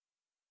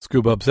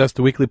Scuba Obsessed,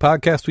 the weekly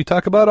podcast. We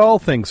talk about all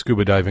things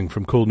scuba diving,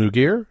 from cool new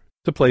gear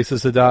to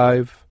places to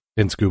dive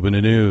in scuba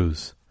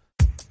news.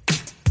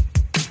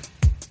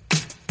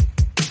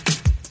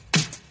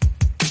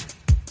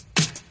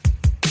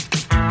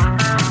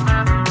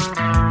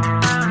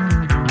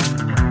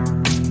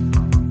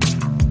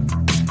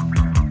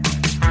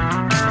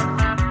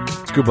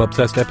 Scuba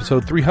Obsessed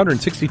episode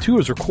 362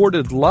 is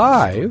recorded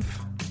live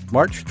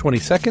March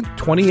 22nd,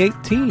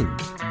 2018.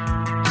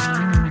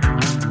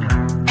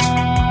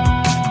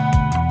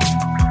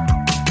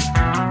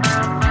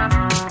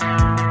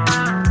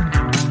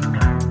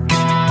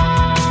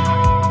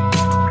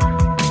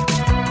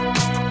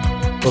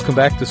 Welcome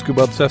back to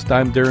Scuba Obsessed.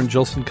 I'm Darren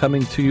Gilson,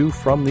 coming to you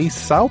from the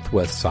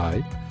southwest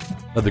side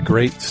of the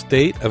great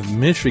state of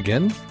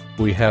Michigan.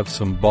 We have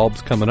some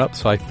bulbs coming up,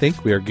 so I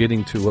think we are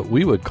getting to what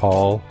we would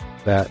call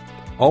that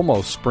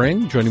almost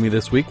spring. Joining me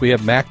this week, we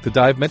have Mac, the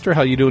dive mentor.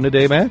 How you doing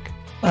today, Mac?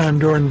 I'm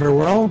doing very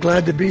well.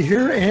 Glad to be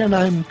here,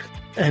 and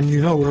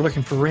we're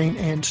looking for rain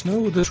and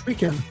snow this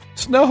weekend.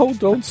 Snow?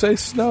 Don't say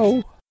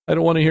snow. I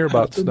don't want to hear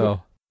about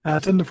snow.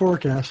 That's in the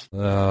forecast.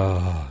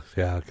 Oh,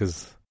 yeah,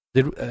 because...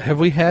 have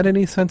we had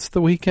any since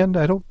the weekend?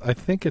 I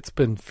think it's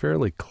been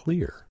fairly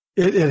clear.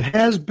 It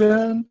has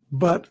been,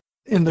 but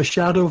in the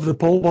shadow of the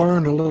pole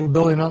barn, a little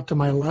building out to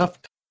my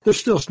left, there's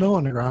still snow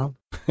on the ground.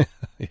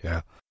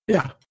 Yeah.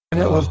 Yeah.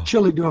 And it was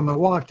chilly doing my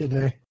walk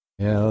today.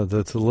 Yeah,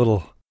 that's a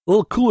little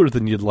cooler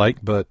than you'd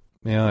like, but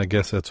yeah, I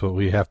guess that's what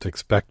we have to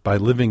expect by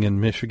living in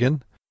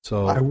Michigan.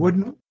 So I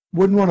wouldn't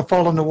want to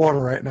fall in the water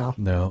right now.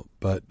 No,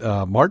 but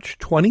March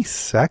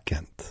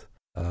 22nd.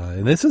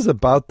 And this is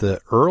about the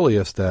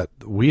earliest that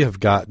we have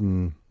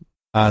gotten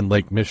on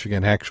Lake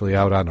Michigan, actually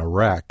out on a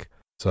wreck.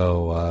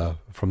 So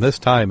from this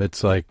time,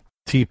 it's like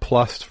T+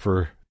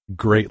 for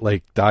Great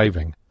Lake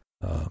diving.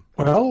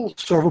 Well,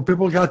 several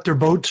people got their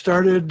boat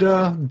started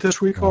this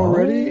week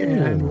already,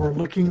 and we're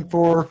looking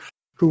for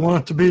who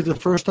wants to be the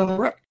first on a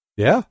wreck.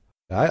 Yeah.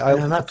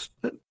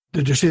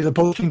 Did you see the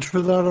postings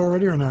for that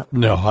already or not?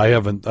 No, I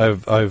haven't.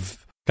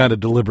 I've kind of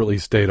deliberately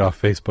stayed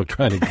off Facebook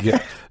trying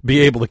to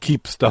be able to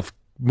keep stuff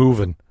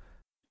moving.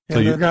 Yeah,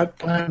 so they've got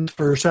plans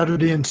for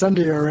Saturday and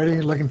Sunday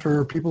already, looking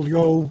for people to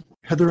go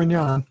Heather and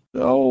Jan.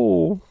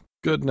 Oh,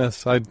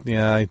 goodness. I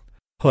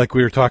like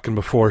we were talking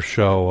before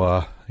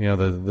show,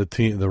 the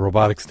team, the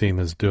robotics team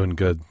is doing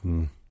good.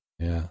 And,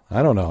 yeah,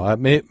 I don't know.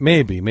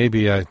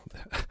 Maybe I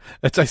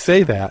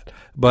say that,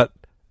 but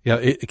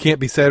it can't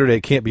be Saturday.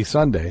 It can't be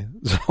Sunday.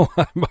 So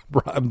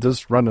I'm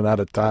just running out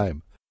of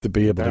time to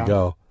be able to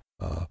go.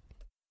 Well,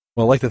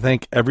 I'd like to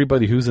thank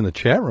everybody who's in the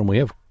chat room. We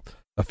have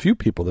a few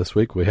people this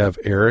week. We have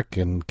Eric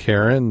and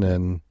Karen,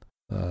 and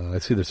I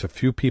see there's a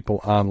few people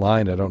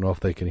online. I don't know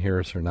if they can hear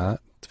us or not.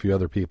 It's a few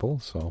other people.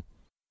 So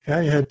yeah,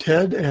 you had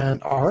Ted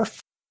and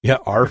Arf. Yeah,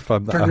 Arf.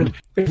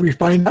 If we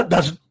find that,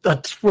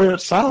 that's where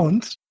it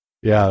sounds.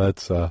 Yeah,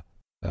 that's. I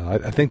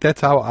think that's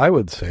how I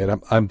would say it.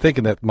 I'm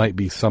thinking that might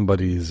be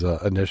somebody's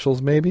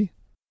initials, maybe.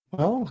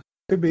 Well,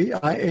 could be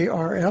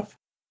IARF.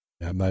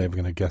 Yeah, I'm not even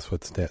going to guess what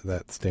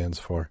that stands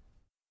for.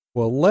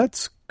 Well,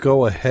 let's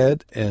go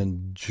ahead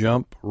and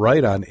jump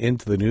right on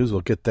into the news. We'll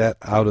get that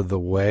out of the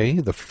way.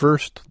 The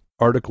first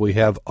article we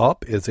have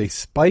up is a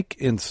spike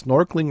in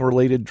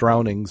snorkeling-related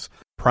drownings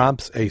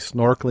prompts a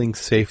snorkeling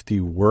safety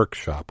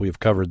workshop. We have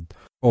covered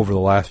over the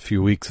last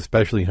few weeks,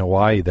 especially in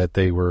Hawaii, that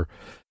they were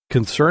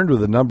concerned with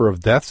the number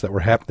of deaths that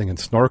were happening in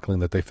snorkeling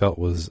that they felt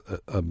was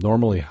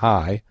abnormally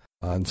high,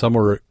 and some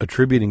were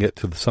attributing it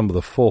to some of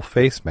the full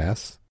face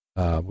masks.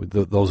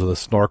 Those are the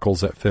snorkels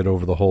that fit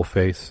over the whole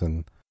face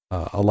and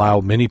allow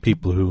many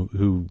people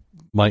who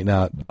might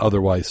not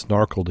otherwise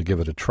snorkel to give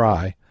it a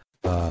try.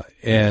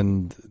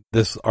 And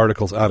this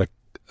article's out of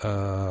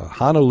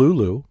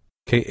Honolulu,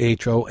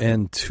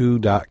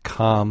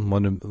 KHON2.com,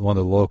 one of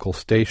the local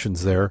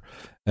stations there.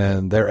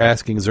 And they're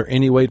asking, is there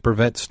any way to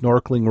prevent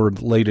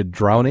snorkeling-related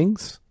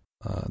drownings?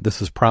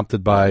 This is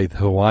prompted by the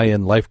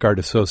Hawaiian Lifeguard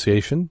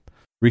Association.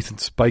 Recent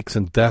spikes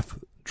in death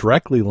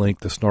directly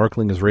linked to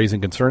snorkeling is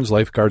raising concerns.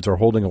 Lifeguards are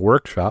holding a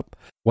workshop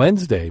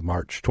Wednesday,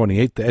 March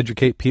 28th, to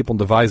educate people and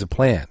devise a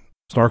plan.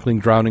 Snorkeling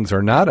drownings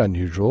are not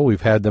unusual. We've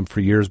had them for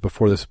years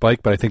before the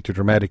spike, but I think the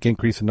dramatic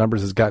increase in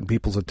numbers has gotten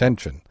people's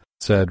attention,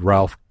 said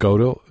Ralph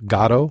Gatto?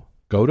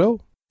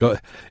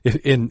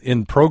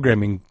 In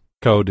programming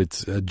code,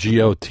 it's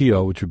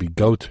GOTO, which would be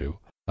go-to.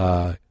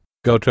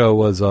 Goto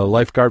was a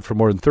lifeguard for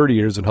more than 30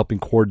 years and helping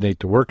coordinate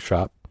the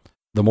workshop.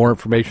 The more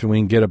information we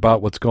can get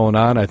about what's going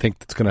on, I think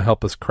that's going to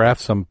help us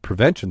craft some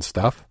prevention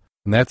stuff.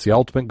 And that's the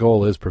ultimate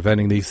goal, is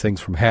preventing these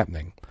things from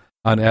happening.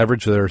 On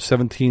average, there are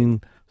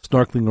 17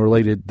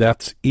 snorkeling-related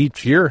deaths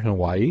each year in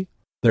Hawaii.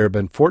 There have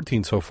been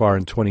 14 so far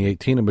in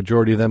 2018. A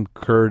majority of them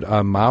occurred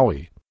on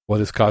Maui.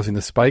 What is causing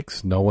the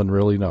spikes? No one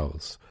really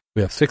knows.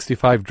 We have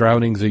 65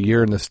 drownings a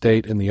year in the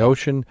state in the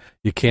ocean.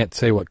 You can't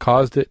say what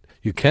caused it.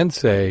 You can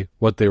say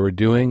what they were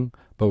doing,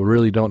 but we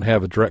really don't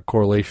have a direct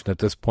correlation at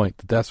this point.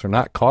 The deaths are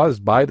not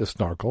caused by the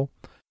snorkel,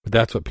 but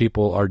that's what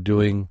people are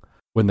doing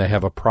when they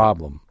have a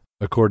problem.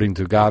 According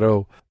to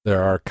Gatto,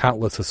 there are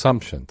countless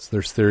assumptions.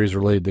 There's theories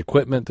related to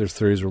equipment. There's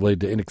theories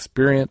related to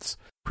inexperience.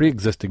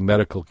 pre-existing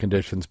medical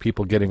conditions,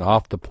 people getting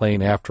off the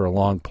plane after a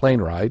long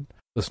plane ride.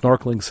 The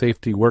Snorkeling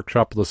Safety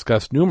Workshop will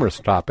discuss numerous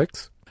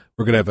topics.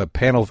 We're going to have a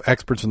panel of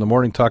experts in the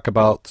morning talk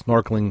about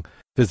snorkeling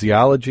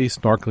physiology,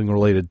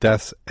 snorkeling-related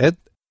deaths,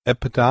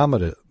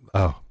 epidemiology.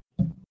 Oh,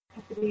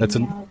 that's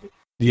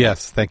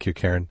yes. Thank you,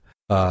 Karen.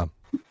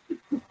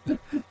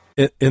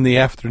 In the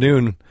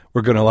afternoon,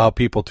 we're going to allow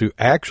people to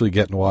actually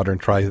get in the water and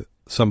try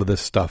some of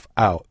this stuff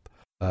out.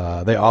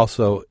 They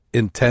also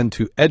intend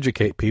to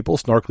educate people.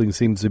 Snorkeling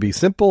seems to be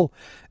simple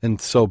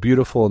and so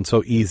beautiful and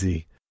so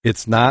easy.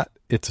 It's not.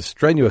 It's a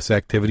strenuous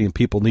activity, and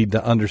people need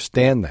to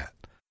understand that.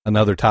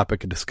 Another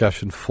topic of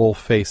discussion, full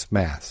face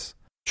masks.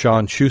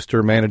 Sean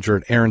Schuster, manager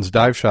at Aaron's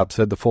Dive Shop,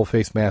 said the full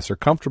face masks are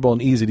comfortable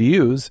and easy to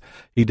use.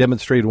 He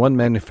demonstrated one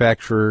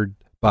manufactured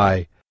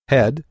by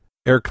Head.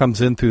 Air comes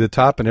in through the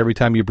top, and every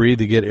time you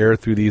breathe, you get air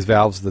through these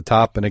valves at the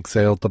top and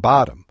exhale at the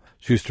bottom.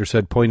 Schuster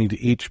said, pointing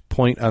to each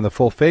point on the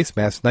full face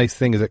mask, nice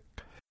thing is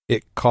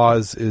it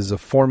causes a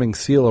forming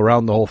seal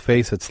around the whole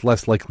face. It's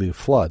less likely to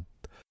flood.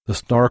 The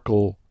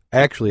snorkel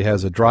actually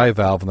has a dry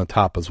valve on the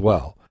top as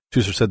well.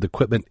 Schuster said the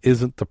equipment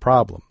isn't the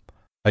problem.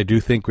 I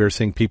do think we are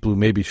seeing people who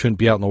maybe shouldn't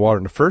be out in the water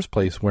in the first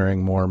place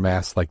wearing more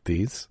masks like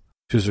these.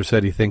 Schuster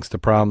said he thinks the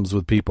problems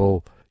with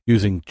people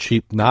using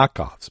cheap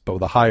knockoffs, but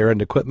with a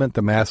higher-end equipment,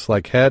 the masks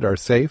like Head are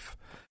safe.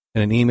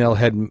 In an email,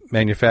 Head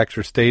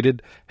manufacturer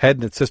stated, Head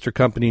and its sister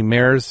company,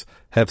 Mares,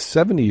 have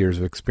 70 years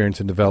of experience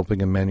in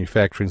developing and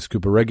manufacturing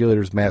scuba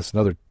regulators, masks, and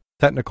other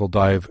technical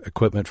dive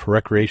equipment for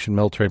recreation,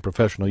 military, and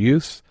professional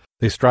use.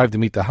 They strive to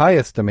meet the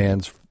highest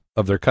demands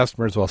of their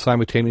customers while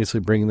simultaneously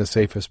bringing the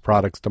safest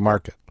products to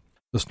market.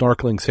 The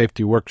Snorkeling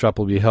Safety Workshop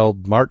will be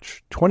held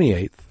March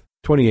 28th,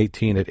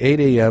 2018 at 8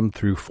 a.m.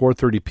 through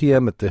 4:30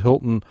 p.m. at the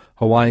Hilton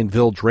Hawaiian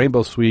Village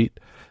Rainbow Suite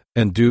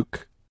and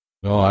Duke.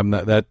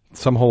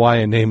 Some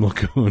Hawaiian name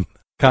lagoon.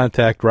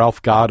 Contact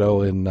Ralph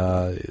Gatto, and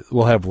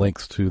we'll have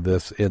links to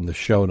this in the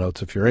show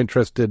notes if you're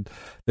interested.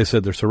 They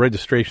said there's a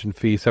registration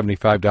fee,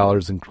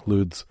 $75,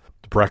 includes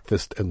the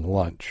breakfast and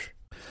lunch.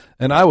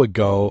 And I would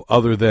go,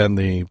 other than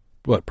the,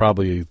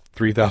 probably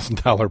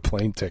 $3,000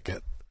 plane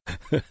ticket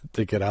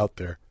to get out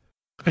there.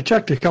 I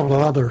checked a couple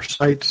of other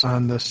sites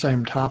on the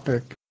same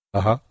topic,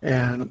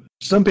 and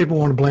some people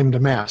want to blame the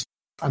mask.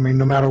 I mean,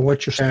 no matter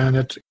what you're saying,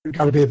 it's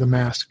got to be the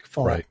mask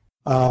fault. Right.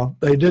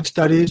 They did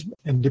studies,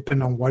 and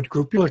depending on what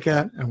group you look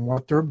at and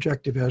what their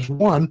objective is,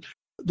 one,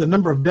 the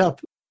number of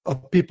deaths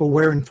of people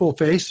wearing full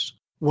face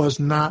was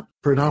not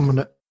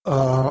predominant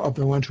of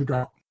the ones who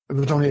drowned. It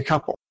was only a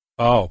couple.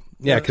 Oh,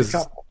 yeah, because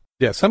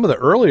some of the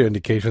earlier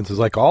indications is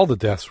like all the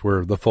deaths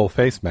were the full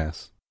face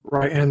mask.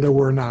 Right, and there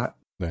were not.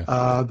 Yeah.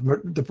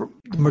 The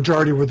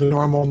majority were the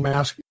normal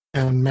mask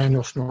and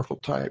manual snorkel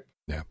type.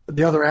 Yeah.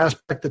 The other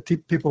aspect that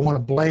people want to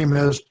blame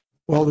is,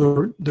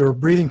 well, they're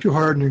breathing too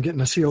hard and they're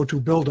getting a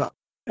CO2 buildup.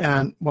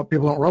 And what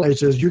people don't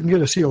realize is you can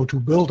get a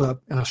CO2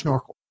 buildup in a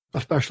snorkel,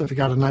 especially if you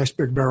got a nice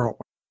big barrel.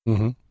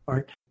 Mm-hmm. All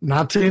right.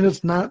 Not saying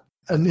it's not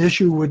an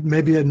issue with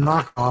maybe a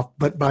knockoff,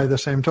 but by the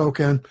same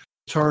token,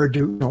 it's hard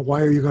to, why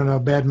are you going to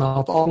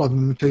badmouth all of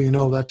them until you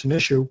know that's an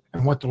issue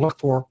and what to look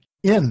for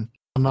in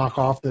a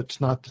knockoff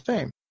that's not the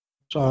same.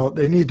 So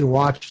they need to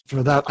watch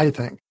for that, I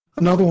think.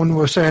 Another one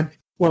was saying,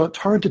 well, it's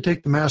hard to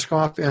take the mask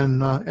off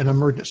in an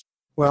emergency.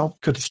 Well,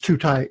 because it's too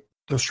tight.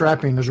 The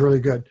strapping is really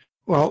good.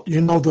 Well,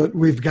 you know that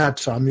we've got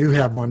some. You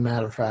have one,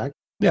 matter of fact.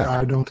 Yeah.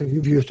 I don't think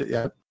you've used it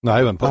yet. No, I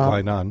haven't put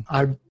mine on.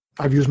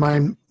 I've used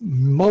mine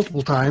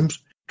multiple times,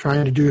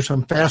 trying to do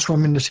some fast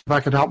swimming to see if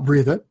I could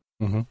outbreathe it.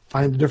 Mm-hmm.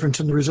 Find the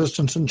difference in the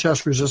resistance and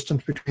chest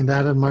resistance between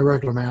that and my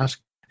regular mask.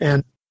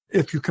 And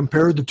if you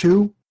compare the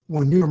two,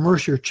 when you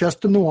immerse your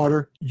chest in the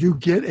water, you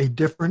get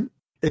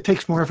it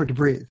takes more effort to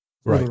breathe.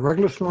 Right. Whether the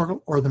regular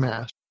snorkel or the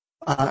mask.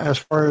 As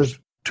far as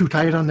too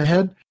tight on the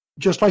head,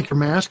 just like your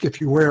mask, if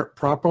you wear it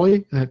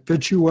properly and it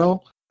fits you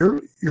well,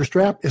 your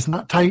strap is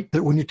not tight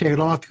that when you take it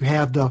off, you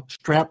have the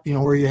strap,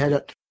 where you had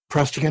it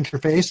pressed against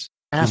your face,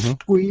 mask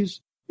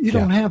squeeze. You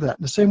don't have that.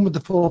 The same with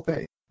the full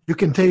face. You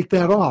can take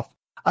that off.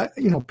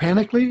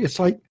 Panically, it's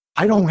like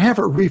I don't have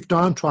it reefed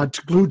on, so it's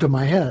glued to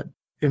my head.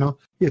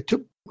 You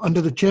took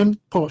under the chin,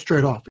 pull it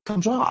straight off. It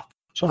comes off.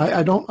 So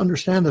I don't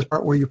understand this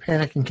part where you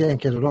panic and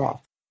can't get it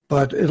off.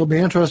 But it'll be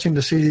interesting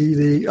to see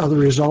the other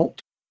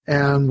result.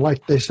 And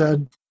like they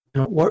said,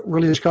 what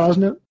really is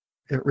causing it?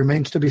 It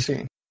remains to be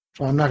seen.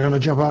 So I'm not going to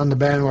jump on the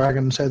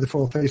bandwagon and say the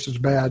full face is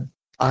bad.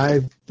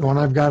 The one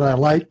I've got I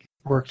like,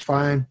 works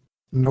fine,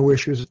 no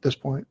issues at this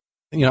point.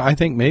 I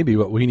think maybe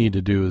what we need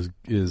to do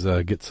is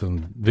get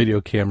some video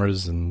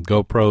cameras and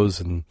GoPros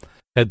and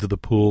head to the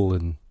pool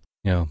and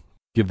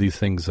give these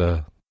things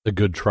a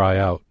good try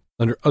out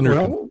under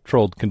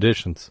controlled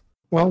conditions.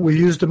 Well, we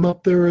used them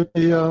up there at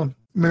the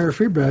Mary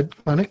Free Bed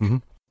Clinic. Mm-hmm.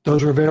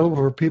 Those are available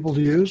for people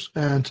to use,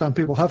 and some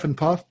people huff and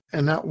puff.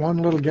 And that one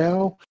little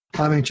gal,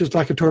 just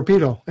like a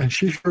torpedo, and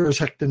she sure as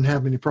heck didn't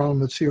have any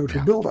problem with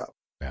CO2 buildup.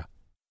 Yeah.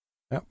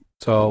 Yep.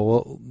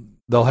 So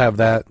they'll have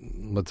that.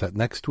 What's that,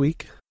 next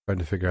week? Trying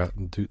to figure out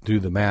and do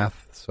the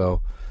math.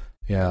 So,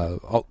 yeah,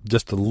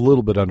 just a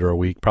little bit under a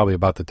week, probably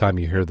about the time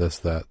you hear this,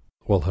 that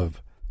will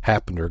have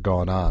happened or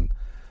gone on.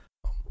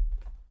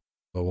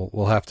 So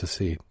we'll have to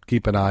see.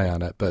 Keep an eye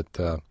on it. But,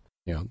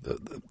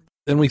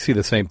 then we see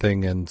the same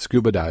thing in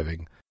scuba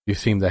diving. You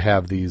seem to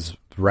have these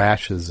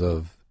rashes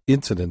of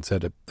incidents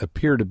that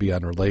appear to be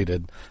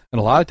unrelated. And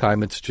a lot of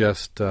time it's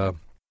just, or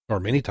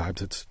many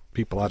times it's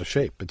people out of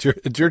shape.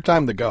 It's your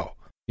time to go.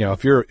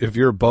 If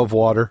you're above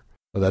water,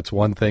 well, that's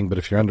one thing. But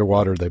if you're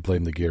underwater, they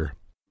blame the gear.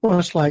 Well,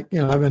 it's like,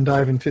 I've been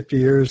diving 50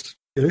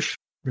 years-ish,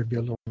 maybe a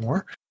little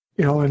more,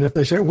 and if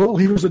they say, well,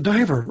 he was a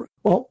diver.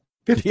 Well,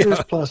 50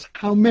 years plus,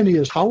 how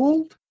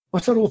old?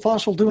 What's that old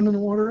fossil doing in the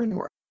water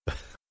anywhere?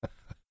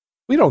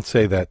 We don't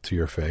say that to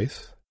your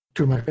face.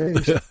 To my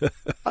face.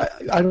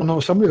 I don't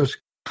know. Somebody was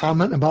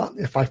commenting about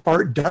if I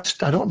fart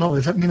dust. I don't know.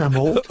 Does that mean I'm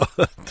old?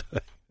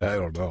 I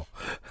don't know.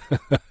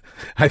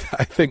 I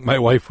think my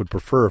wife would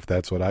prefer if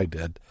that's what I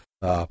did.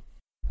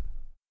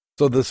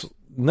 So this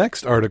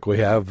next article we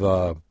have,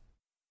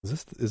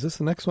 is this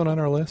the next one on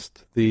our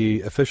list?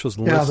 The officials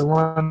list? Yeah, the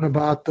one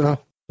about the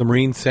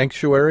Marine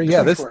Sanctuary.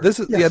 This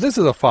is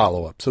a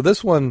follow-up. So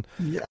this one,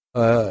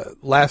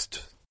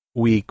 last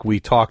week we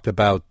talked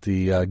about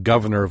the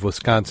governor of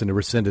Wisconsin who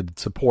rescinded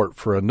support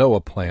for a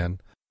NOAA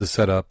plan to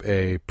set up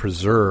a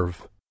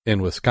preserve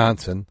in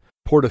Wisconsin.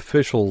 Port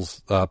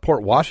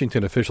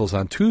Washington officials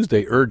on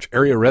Tuesday urged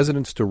area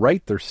residents to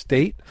write their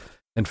state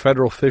and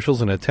federal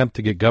officials in an attempt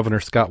to get Governor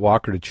Scott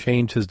Walker to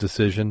change his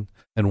decision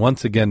and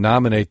once again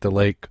nominate the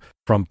lake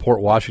from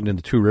Port Washington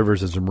to Two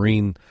Rivers as a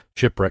marine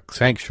shipwreck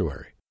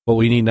sanctuary. What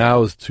we need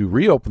now is to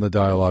reopen the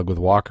dialogue with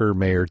Walker.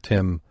 Mayor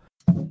Tim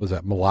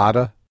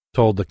Malata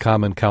told the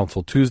Common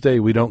Council Tuesday,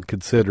 "We don't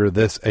consider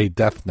this a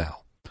death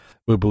knell.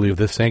 We believe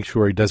this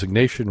sanctuary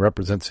designation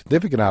represents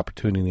significant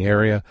opportunity in the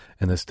area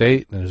and the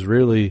state, and is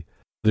really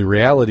the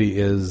reality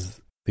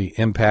is the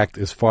impact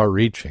is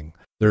far-reaching.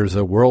 There's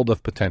a world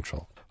of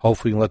potential.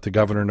 Hopefully, we can let the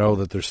governor know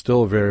that there's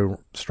still a very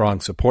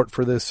strong support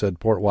for this," said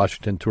Port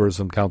Washington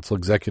Tourism Council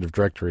Executive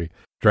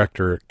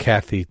Director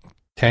Kathy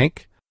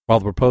Tank. While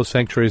the proposed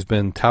sanctuary has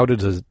been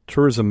touted as a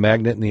tourism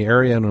magnet in the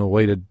area and a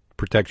way to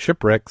protect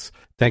shipwrecks,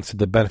 thanks to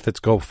the benefits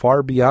go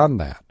far beyond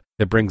that.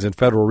 It brings in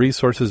federal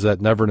resources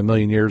that never in a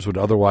million years would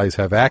otherwise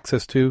have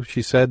access to,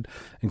 she said,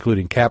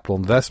 including capital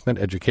investment,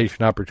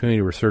 education opportunity,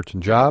 research,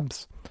 and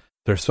jobs.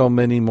 There's so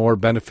many more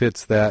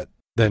benefits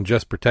than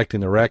just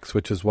protecting the wrecks,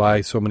 which is why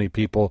so many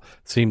people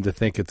seem to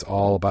think it's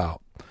all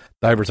about.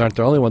 Divers aren't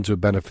the only ones who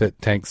benefit,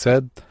 Tank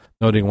said,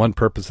 noting one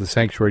purpose of the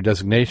sanctuary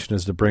designation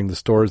is to bring the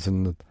stores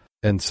and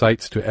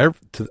sites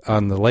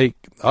on the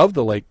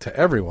lake to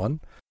everyone.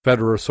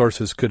 Federal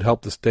resources could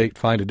help the state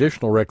find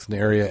additional wrecks in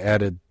the area,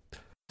 added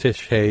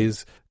Tish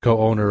Hayes,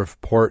 co-owner of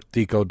Port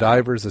Deco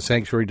Divers. The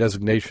sanctuary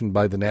designation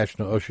by the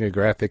National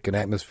Oceanographic and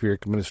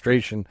Atmospheric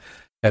Administration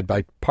had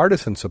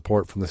bipartisan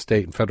support from the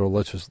state and federal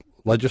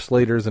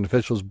legislators, and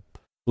officials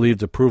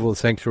believed approval of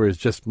the sanctuary is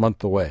just a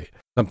month away,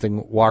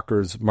 something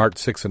Walker's March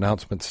 6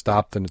 announcement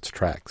stopped in its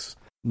tracks.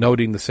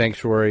 Noting the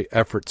sanctuary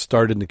effort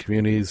started in the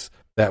communities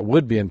that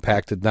would be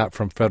impacted, not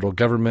from federal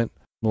government,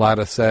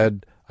 Malata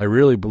said, "I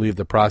really believe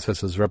the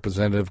process is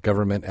representative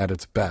government at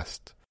its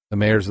best. The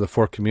mayors of the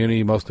four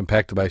communities most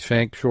impacted by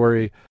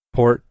sanctuary,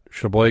 Port,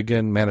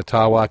 Sheboygan,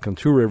 Manitowoc, and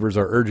Two Rivers,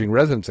 are urging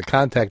residents to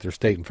contact their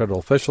state and federal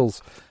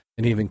officials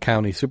and even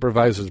county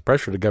supervisors to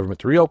pressure the government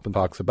to reopen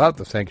talks about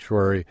the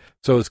sanctuary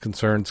so its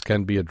concerns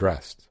can be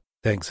addressed."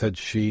 Tank said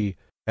she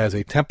has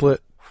a template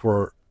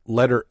for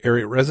letter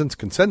area residents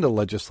can send to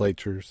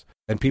legislatures,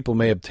 and people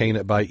may obtain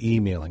it by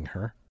emailing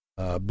her.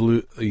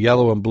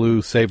 Yellow and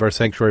blue Save Our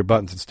Sanctuary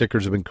buttons and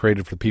stickers have been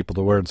created for people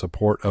to wear in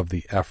support of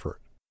the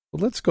effort.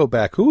 Well, let's go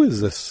back. Who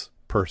is this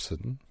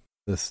person,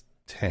 this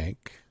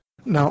Tank?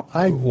 Now,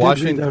 I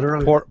did read that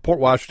earlier. Port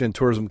Washington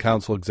Tourism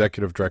Council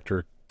Executive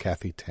Director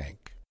Kathy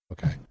Tank.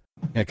 Okay.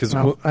 Yeah, because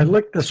I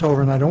looked this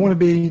over, and I don't want to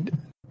be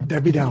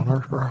Debbie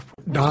Downer or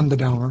Don the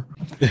Downer,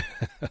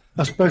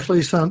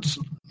 especially since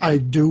I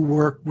do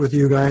work with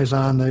you guys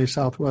on the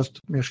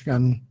Southwest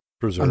Michigan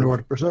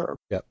Underwater Preserve.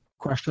 Yep.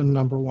 Question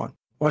number one.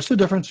 What's the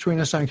difference between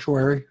a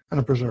sanctuary and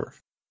a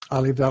preserve?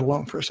 I'll leave that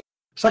alone for a second.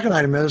 Second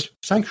item is,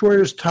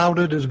 sanctuary is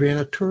touted as being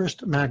a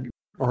tourist magnet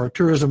or a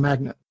tourism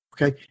magnet.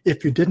 Okay.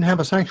 If you didn't have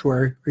a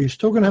sanctuary, are you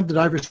still going to have the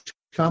divers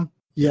come?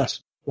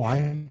 Yes.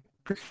 Why?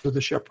 Because of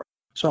the shipwreck.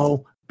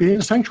 So being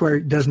a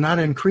sanctuary does not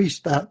increase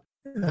that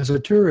as a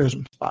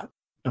tourism spot.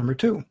 Number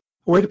two,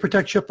 a way to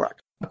protect shipwreck.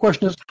 The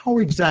question is, how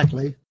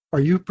exactly are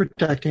you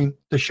protecting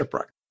the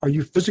shipwreck? Are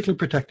you physically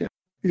protecting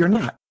it? You're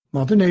not.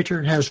 Mother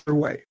Nature has her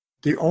way.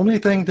 The only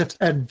thing that's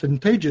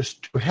advantageous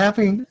to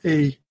having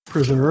a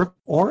preserve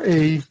or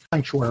a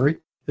sanctuary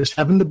is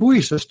having the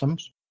buoy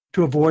systems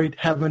to avoid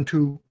having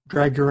to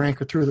drag your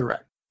anchor through the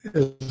wreck.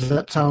 Does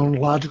that sound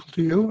logical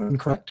to you and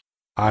correct?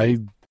 I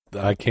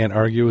can't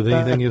argue with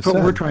anything you've said.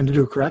 That's what we're trying to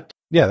do, correct?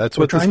 Yeah, that's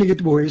we're what trying to get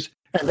the buoys,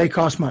 and they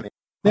cost money.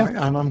 Yeah.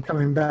 And I'm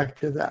coming back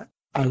to that.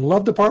 I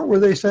love the part where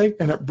they say,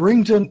 and it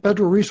brings in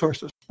federal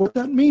resources. What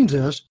that means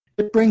is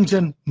it brings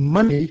in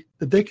money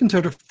that they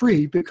consider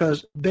free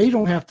because they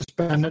don't have to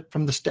spend it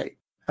from the state.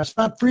 That's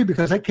not free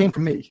because that came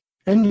from me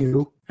and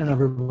you and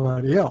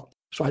everybody else.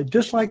 So I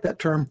dislike that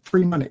term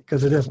free money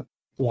because it isn't.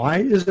 why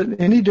is it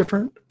any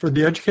different for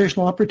the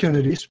educational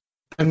opportunities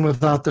than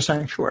without the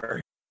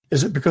sanctuary?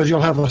 Is it because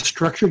you'll have a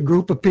structured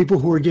group of people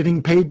who are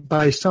getting paid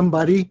by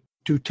somebody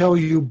to tell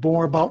you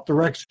more about the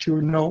wrecks that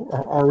you know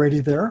are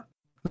already there?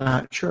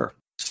 Not sure.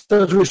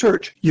 Does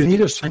research. You need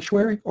a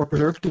sanctuary or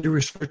preserve to do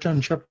research on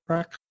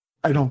shipwrecks?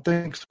 I don't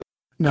think so.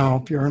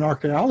 Now, if you're an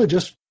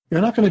archaeologist, you're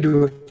not going to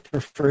do it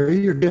for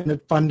free. You're getting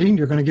it funding.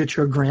 You're going to get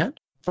your grant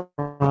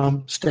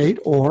from state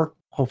or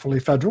hopefully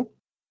federal.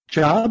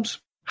 Jobs.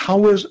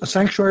 How is a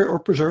sanctuary or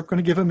preserve going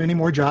to give them any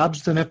more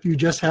jobs than if you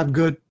just have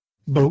good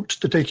boats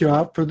to take you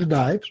out for the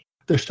dives?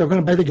 They're still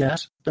going to buy the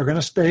gas. They're going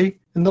to stay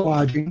in the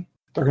lodging.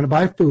 They're going to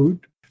buy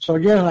food. So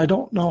again, I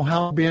don't know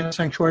how being a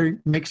sanctuary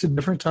makes a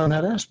difference on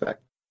that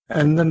aspect.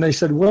 And then they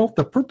said, well,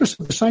 the purpose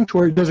of the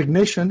sanctuary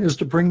designation is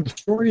to bring the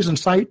stories and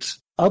sights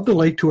of the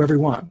lake to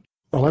everyone.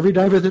 Well, every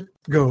diver that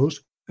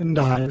goes and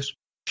dives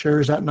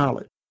shares that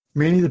knowledge.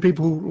 Many of the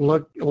people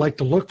who like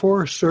to look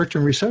for, search,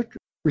 and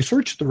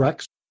research the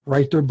wrecks,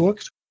 write their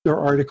books, their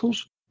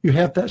articles, you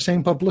have that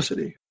same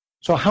publicity.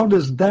 So how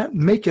does that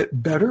make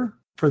it better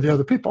for the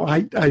other people?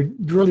 I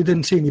really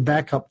didn't see any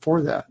backup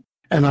for that.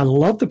 And I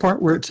love the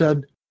part where it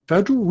said,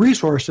 federal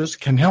resources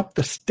can help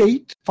the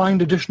state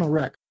find additional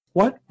wrecks.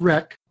 What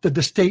wreck did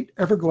the state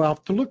ever go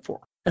out to look for?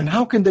 And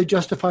how can they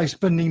justify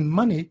spending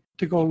money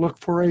to go look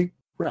for a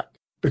wreck?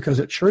 Because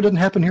it sure didn't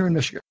happen here in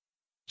Michigan.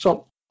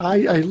 So I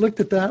looked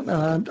at that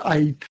and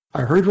I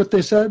heard what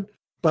they said,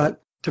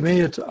 but to me,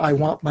 it's I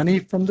want money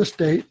from the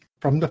state,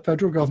 from the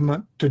federal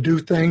government to do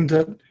things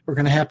that are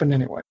going to happen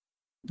anyway.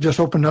 Just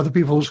open other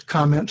people's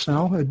comments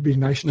now. It'd be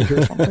nice to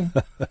hear something.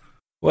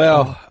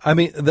 Well, I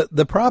mean,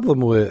 the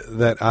problem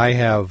that I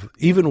have,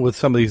 even with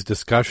some of these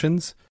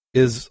discussions,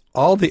 is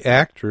all the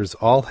actors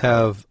all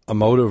have a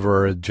motive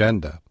or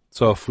agenda.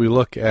 So if we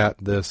look at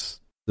this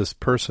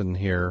person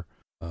here,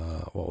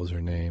 what was her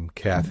name?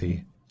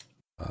 Kathy.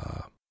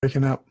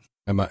 Breaking up.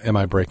 Am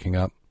I breaking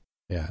up?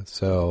 Yeah.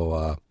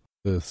 So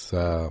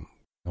I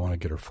want to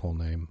get her full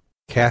name.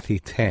 Kathy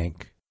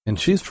Tank, and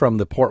she's from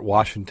the Port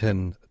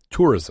Washington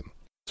Tourism.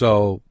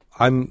 So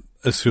I'm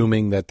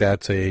assuming that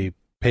that's a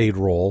paid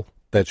role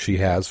that she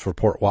has for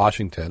Port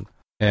Washington,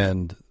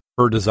 and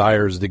her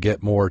desire is to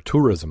get more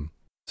tourism.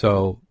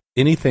 So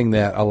anything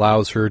that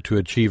allows her to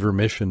achieve her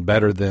mission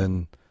better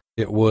than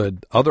it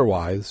would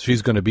otherwise,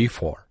 she's going to be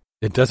for.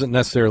 It doesn't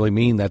necessarily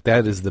mean that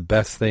that is the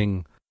best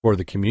thing for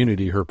the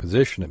community, her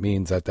position. It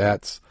means that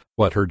that's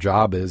what her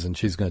job is, and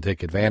she's going to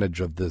take advantage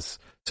of this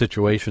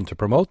situation to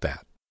promote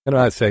that. And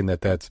I'm not saying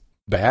that that's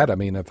bad. I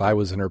mean, if I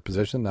was in her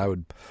position, I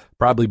would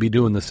probably be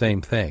doing the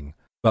same thing.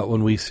 But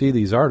when we see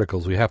these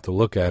articles, we have to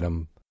look at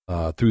them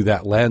through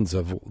that lens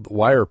of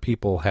why are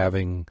people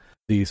having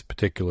these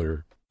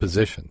particular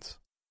positions.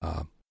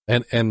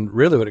 And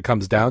really what it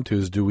comes down to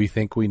is, do we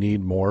think we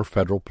need more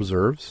federal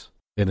preserves?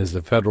 And is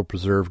the federal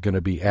preserve going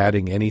to be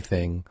adding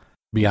anything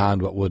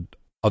beyond what would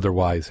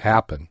otherwise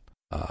happen?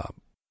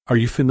 Are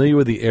you familiar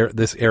with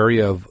this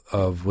area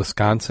of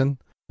Wisconsin?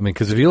 I mean,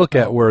 because if you look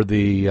at where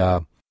the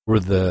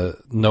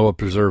NOAA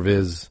Preserve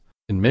is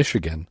in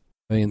Michigan,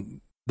 I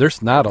mean,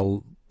 there's not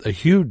a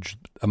huge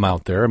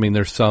amount there. I mean,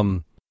 there's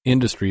some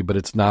industry, but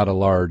it's not a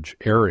large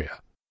area.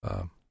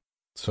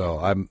 So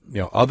I'm,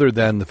 other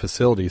than the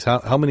facilities,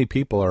 how many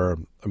people are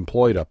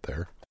employed up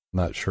there? I'm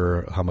not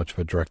sure how much of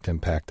a direct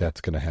impact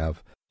that's going to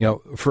have.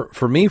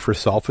 For me, for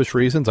selfish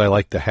reasons, I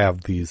like to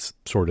have these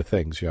sort of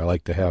things. I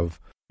like to have,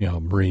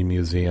 marine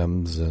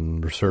museums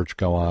and research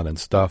go on and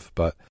stuff.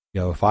 But,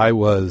 if I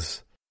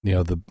was,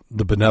 the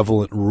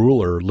benevolent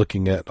ruler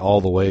looking at all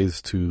the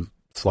ways to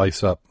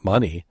slice up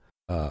money,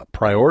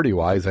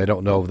 priority-wise, I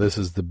don't know if this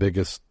is the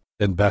biggest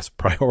and best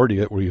priority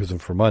that we're using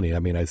for money. I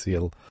mean, I see a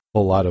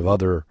whole lot of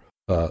other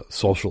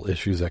social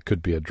issues that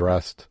could be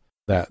addressed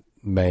that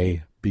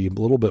may be a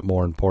little bit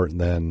more important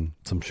than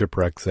some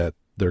shipwrecks that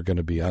they're going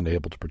to be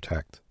unable to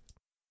protect.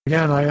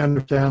 Again, I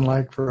understand,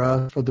 like for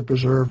us, for the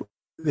preserve,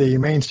 the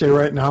mainstay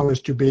right now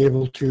is to be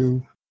able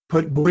to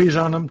put buoys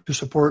on them to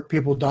support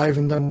people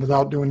diving them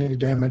without doing any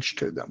damage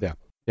to them. Yeah.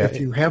 If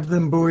you have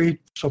them buoyed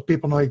so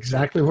people know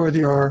exactly where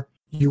they are,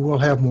 you will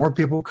have more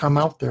people come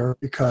out there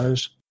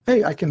because,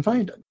 hey, I can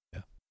find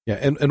it. Yeah,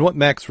 and what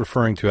Mac's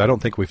referring to, I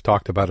don't think we've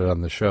talked about it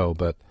on the show,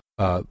 but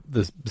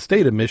the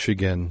state of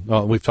Michigan,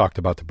 well, we've talked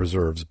about the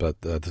preserves,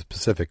 but the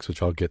specifics,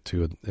 which I'll get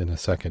to in a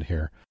second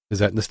here, is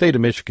that in the state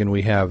of Michigan,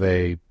 we have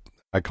I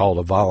call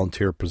it a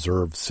volunteer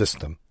preserve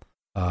system.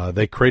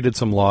 They created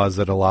some laws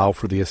that allow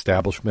for the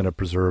establishment of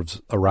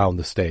preserves around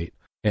the state.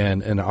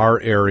 And in our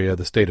area,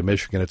 the state of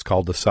Michigan, it's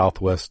called the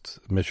Southwest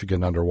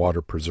Michigan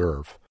Underwater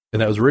Preserve.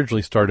 And that was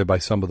originally started by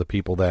some of the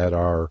people that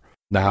are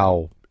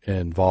now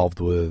involved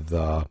with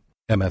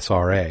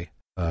MSRA,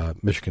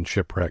 Michigan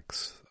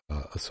Shipwrecks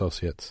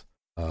Associates.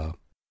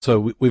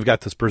 So we've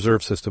got this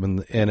preserve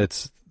system, and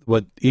it's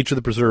what each of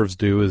the preserves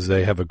do is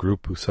they have a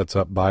group who sets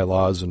up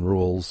bylaws and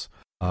rules.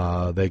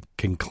 They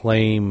can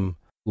claim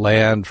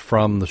land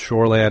from the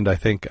shoreland, I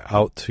think,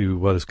 out to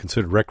what is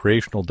considered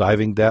recreational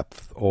diving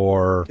depth,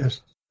 or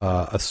yes.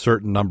 A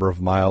certain number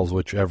of miles,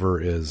 whichever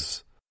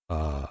is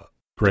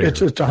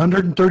greater. It's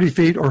 130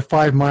 feet or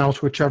 5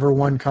 miles, whichever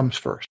one comes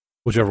first.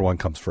 Whichever one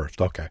comes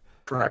first. Okay.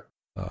 Correct.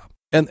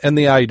 And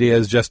the idea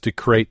is just to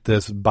create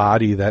this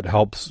body that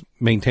helps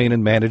maintain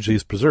and manage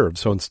these preserves.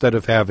 So instead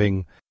of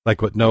having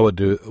like what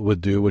NOAA would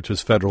do, which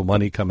is federal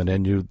money coming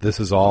in, this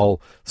is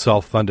all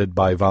self-funded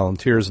by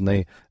volunteers,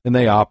 and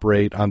they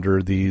operate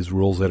under these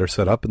rules that are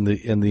set up. And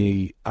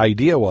the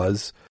idea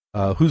was,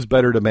 who's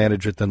better to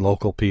manage it than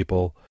local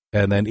people?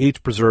 And then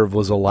each preserve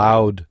was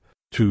allowed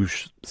to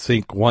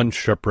sink one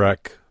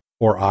shipwreck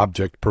or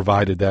object,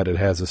 provided that it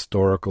has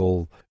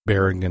historical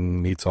bearing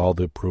and meets all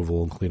the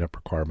approval and cleanup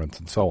requirements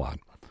and so on.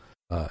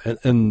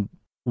 And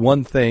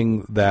one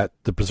thing that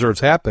the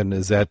preserves happen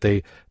is that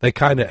they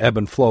kind of ebb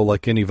and flow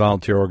like any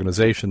volunteer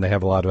organization. They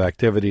have a lot of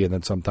activity, and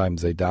then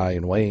sometimes they die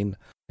and wane.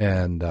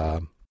 And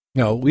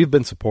we've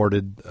been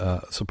supporting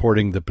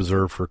the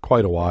preserve for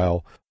quite a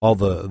while. All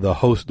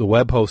the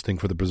web hosting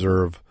for the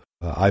preserve,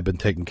 I've been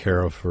taking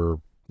care of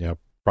for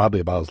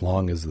probably about as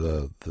long as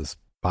this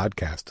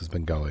podcast has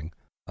been going.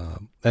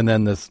 And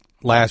then this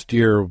last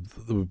year,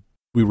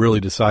 we really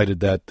decided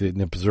that the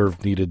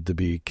preserve needed to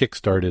be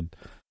kickstarted,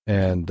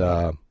 and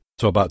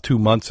so about 2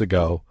 months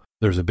ago,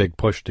 there's a big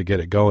push to get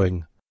it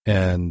going.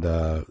 And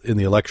in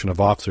the election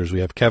of officers, we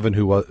have Kevin,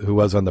 who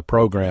was on the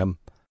program.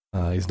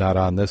 He's not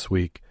on this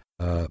week.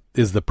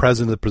 Is the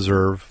president of the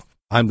preserve.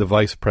 I'm the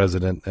vice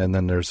president, and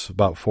then there's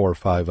about 4 or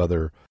 5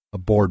 other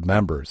board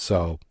members.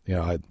 So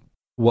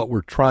what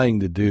we're trying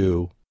to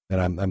do,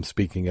 and I'm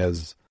speaking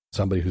as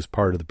somebody who's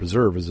part of the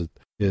preserve,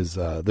 is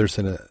there's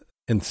an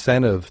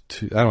incentive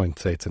to. I don't even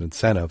say it's an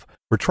incentive.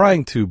 We're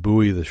trying to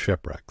buoy the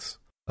shipwrecks.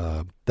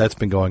 That's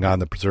been going on in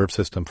the preserve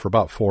system for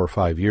about 4 or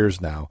 5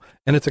 years now,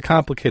 and it's a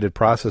complicated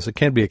process. It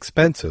can be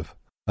expensive,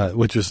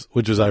 which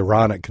is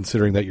ironic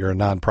considering that you're a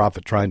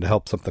nonprofit trying to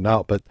help something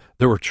out. But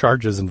there were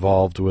charges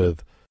involved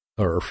with,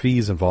 or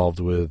fees involved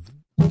with,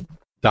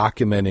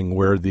 documenting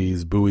where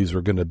these buoys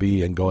were going to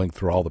be and going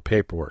through all the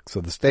paperwork.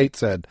 So the state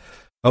said,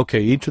 okay,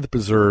 each of the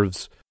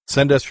preserves,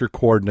 send us your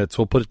coordinates.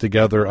 We'll put it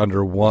together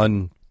under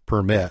one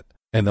permit,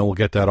 and then we'll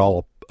get that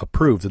all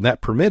approved. And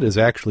that permit is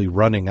actually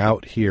running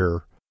out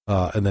here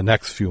in the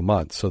next few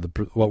months. So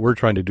what we're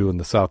trying to do in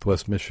the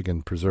Southwest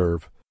Michigan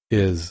Preserve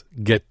is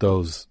get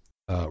those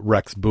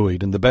wrecks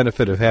buoyed. And the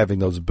benefit of having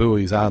those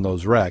buoys on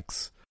those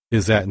wrecks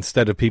is that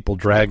instead of people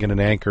dragging an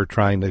anchor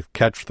trying to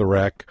catch the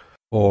wreck,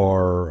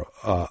 or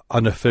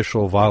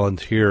unofficial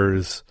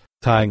volunteers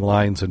tying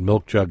lines and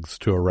milk jugs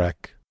to a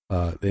wreck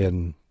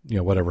in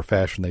whatever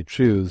fashion they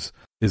choose,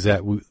 is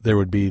that there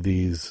would be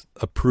these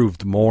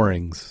approved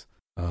moorings.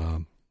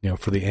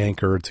 For the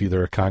anchor, it's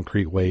either a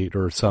concrete weight,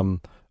 or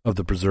some of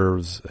the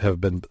preserves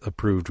have been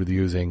approved with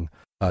using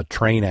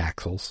train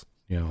axles,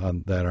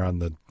 that are on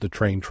the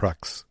train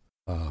trucks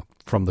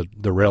from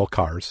the rail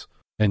cars.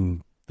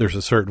 And there's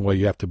a certain way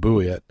you have to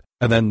buoy it.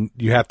 And then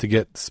you have to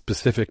get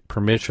specific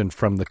permission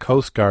from the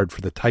Coast Guard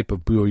for the type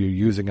of buoy you're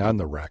using on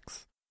the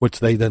wrecks, which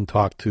they then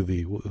talk to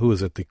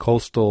the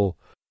Coastal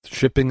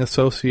Shipping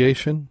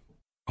Association,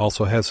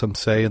 also has some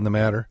say in the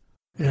matter.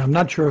 Yeah, I'm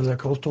not sure of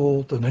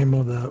the name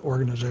of the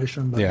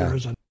organization, but there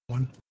is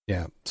one.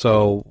 Yeah.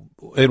 So,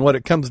 and what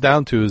it comes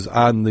down to is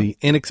on the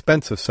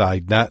inexpensive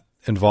side, not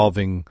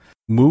involving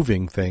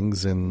moving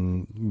things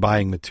and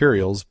buying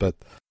materials, but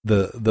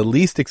the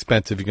least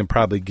expensive you can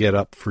probably get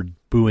up for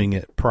buoying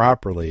it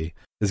properly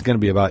is going to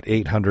be about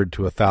 $800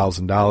 to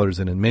 $1,000.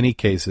 And in many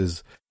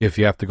cases, if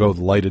you have to go with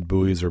lighted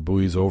buoys or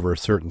buoys over a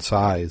certain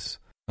size,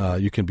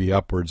 you can be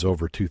upwards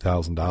over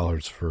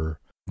 $2,000 for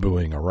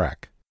buoying a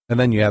wreck. And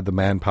then you have the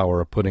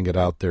manpower of putting it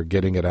out there,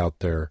 getting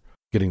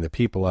the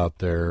people out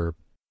there,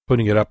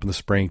 putting it up in the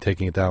spring,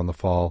 taking it down in the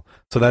fall.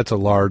 So that's a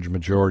large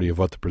majority of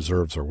what the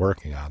preserves are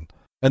working on.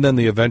 And then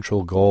the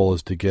eventual goal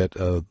is to get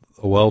a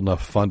well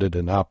enough funded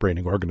and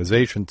operating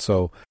organization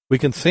so we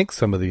can sink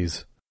some of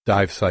these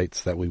dive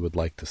sites that we would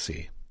like to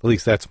see. At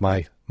least that's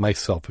my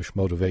selfish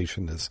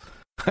motivation, is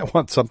I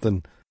want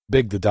something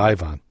big to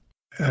dive on.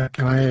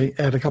 Can I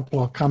add a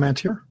couple of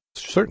comments here?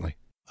 Certainly.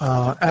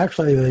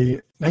 Actually,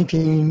 the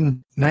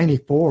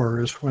 1994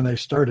 is when they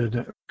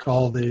started,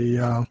 called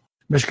the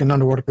Michigan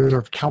Underwater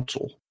Preserve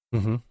Council.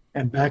 Mm-hmm.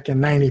 And back in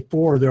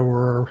 94, there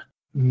were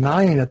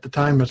 9 at the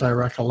time, as I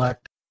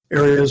recollect,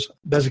 areas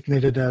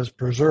designated as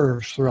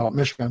preserves throughout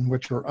Michigan,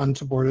 which were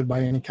unsupported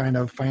by any kind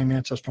of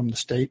finances from the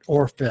state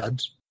or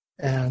feds.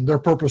 And their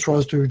purpose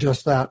was to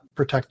just that,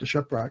 protect the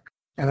shipwreck.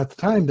 And at the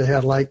time, they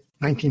had like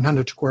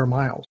 1,900 square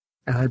miles.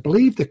 And I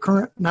believe the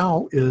current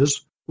now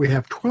is we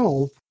have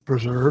 12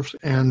 preserves,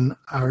 and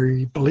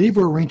I believe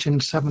we're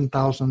reaching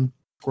 7,000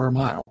 square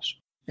miles.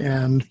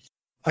 And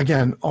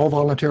again, all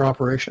volunteer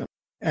operation.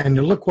 And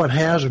you look what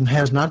has and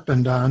has not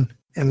been done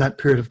in that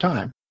period of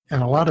time.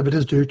 And a lot of it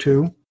is due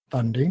to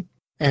funding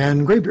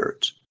and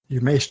graybeards. You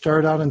may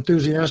start out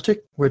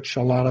enthusiastic, which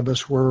a lot of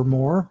us were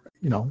more,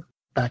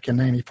 back in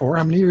 94.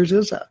 How many years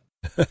is that?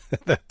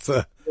 That's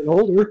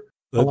older.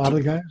 A lot of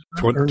the guys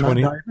are not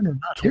diving and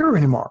not here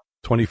anymore.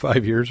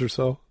 25 years or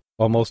so?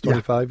 Almost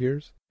 25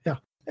 years? Yeah.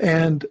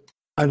 And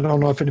I don't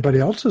know if anybody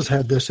else has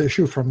had this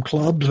issue from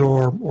clubs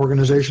or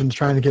organizations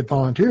trying to get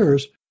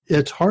volunteers,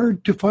 it's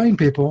hard to find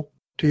people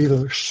to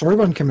either serve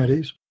on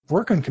committees,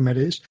 work on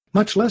committees,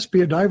 much less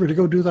be a diver to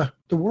go do the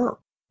work.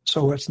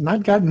 So it's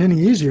not gotten any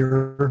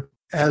easier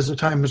as the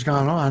time has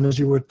gone on, as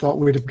you would thought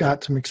we'd have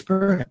got some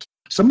experience.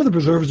 Some of the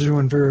preserves are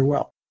doing very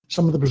well.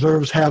 Some of the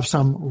preserves have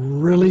some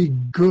really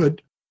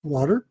good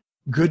water,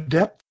 good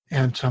depth,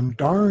 and some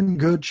darn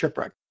good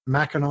shipwreck.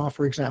 Mackinac,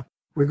 for example.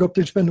 We go up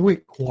there and spend a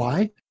week.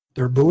 Why?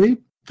 They're buoyed,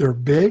 they're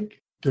big,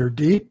 they're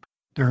deep,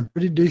 they're in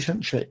pretty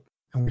decent shape,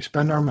 and we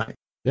spend our money.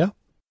 Yeah.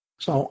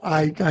 So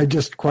I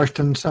just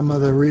question some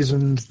of the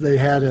reasons they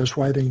had as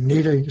why they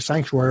need a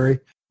sanctuary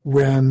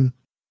when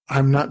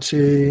I'm not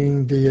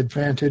seeing the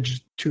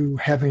advantage to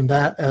having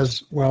that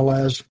as well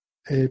as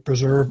a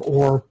preserve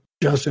or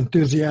just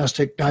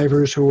enthusiastic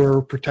divers who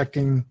are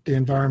protecting the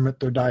environment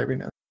they're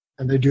diving in.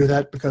 And they do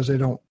that because they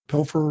don't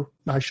pilfer.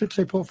 I should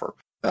say pilfer.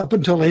 Up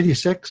until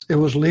 86, it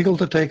was legal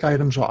to take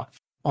items off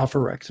of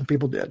wrecks, and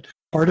people did.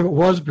 Part of it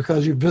was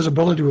because your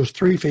visibility was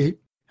 3 feet,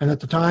 and at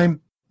the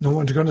time, no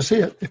one's going to see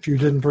it if you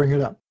didn't bring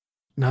it up.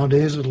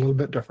 Nowadays, it's a little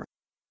bit different.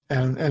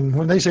 And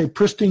when they say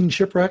pristine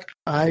shipwreck,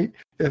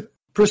 if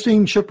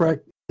pristine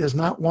shipwreck is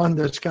not one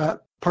that's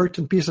got parts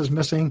and pieces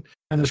missing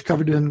and is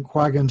covered in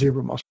quagga and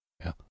zebra mussel,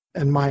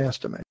 in my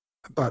estimate.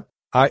 But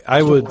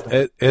I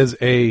would, as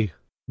a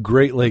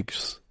Great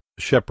Lakes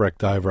shipwreck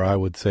diver, I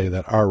would say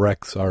that our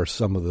wrecks are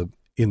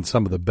in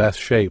some of the best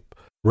shape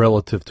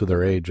relative to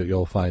their age that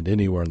you'll find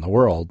anywhere in the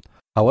world.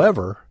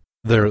 However,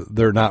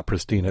 they're not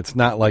pristine. It's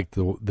not like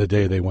the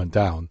day they went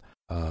down.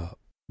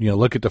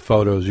 Look at the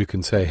photos. You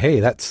can say, hey,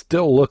 that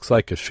still looks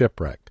like a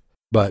shipwreck.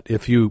 But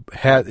if you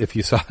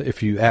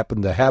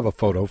happen to have a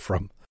photo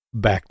from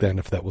back then,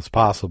 if that was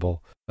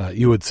possible,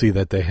 you would see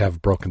that they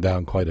have broken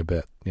down quite a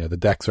bit. The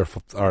decks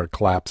are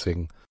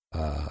collapsing.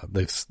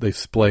 They've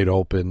splayed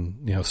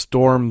open.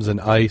 Storms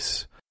and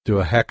ice do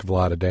a heck of a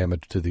lot of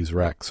damage to these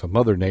wrecks. So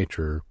Mother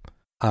Nature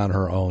on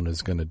her own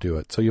is going to do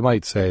it. So you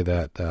might say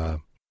that,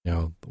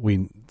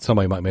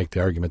 somebody might make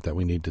the argument that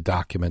we need to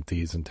document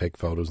these and take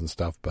photos and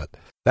stuff, but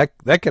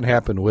that can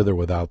happen with or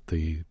without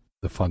the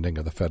funding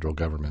of the federal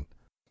government.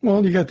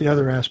 Well, you got the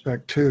other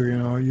aspect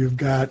too. You've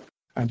got,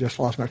 I just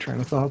lost my train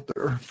of thought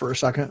there for a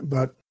second,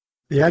 but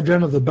the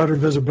advent of the better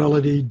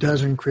visibility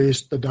does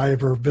increase the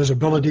diver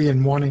visibility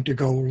and wanting to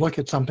go look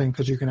at something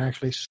because you can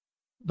actually.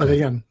 But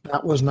again,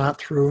 that was not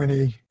through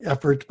any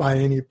effort by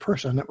any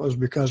person. It was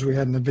because we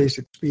had an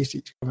invasive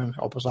species come and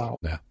help us out.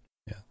 Yeah.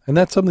 And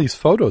that's some of these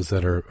photos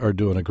that are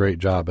doing a great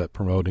job at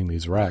promoting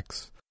these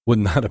wrecks. Would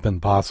not have been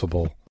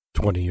possible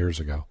 20 years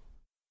ago.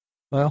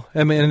 Well,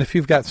 I mean, if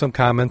you've got some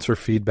comments or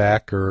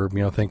feedback or,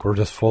 think we're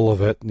just full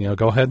of it,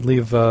 go ahead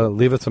and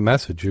leave us a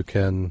message. You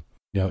can,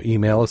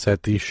 email us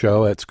at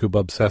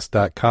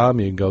theshow@scubaobsessed.com.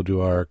 You can go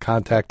to our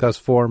contact us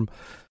form.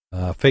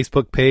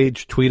 Facebook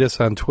page, tweet us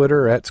on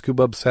Twitter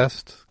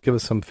 @ScubaObsessed. Give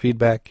us some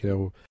feedback.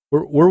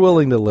 We're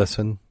willing to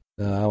listen.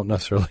 I don't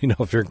necessarily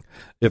know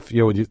if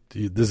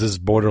this is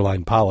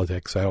borderline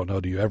politics. I don't know.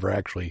 Do you ever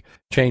actually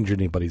change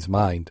anybody's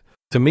mind?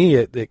 To me,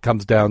 it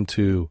comes down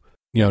to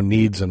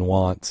needs and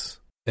wants,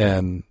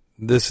 and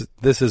this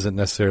isn't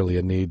necessarily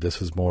a need.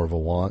 This is more of a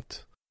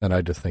want, and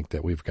I just think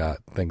that we've got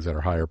things that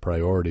are higher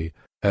priority,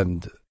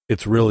 and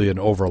it's really an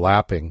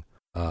overlapping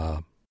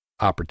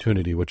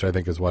opportunity, which I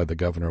think is why the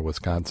governor of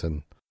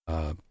Wisconsin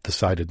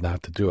decided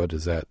not to do it.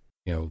 Is that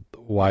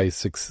why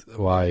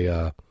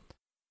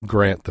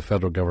grant the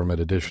federal government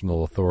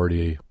additional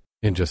authority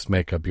and just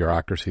make a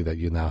bureaucracy that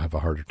you now have a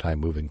harder time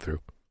moving through?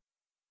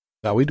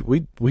 Now we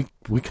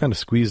kind of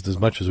squeezed as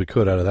much as we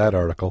could out of that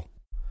article.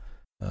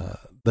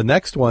 The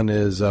next one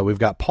is we've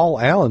got Paul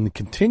Allen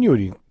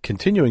continuing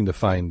to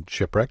find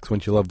shipwrecks.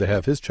 Wouldn't you love to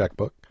have his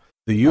checkbook?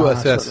 The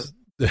USS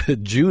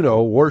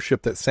Juno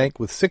warship that sank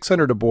with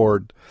 600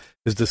 aboard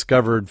is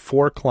discovered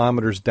 4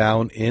 kilometers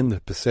down in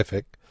the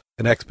Pacific.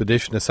 An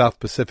expedition to South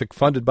Pacific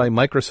funded by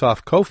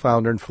Microsoft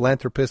co-founder and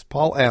philanthropist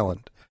Paul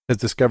Allen has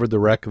discovered the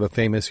wreck of a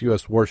famous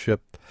U.S.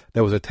 warship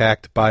that was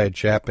attacked by a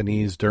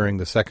Japanese during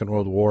the Second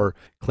World War,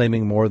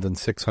 claiming more than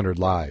 600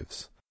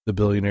 lives. The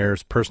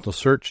billionaire's personal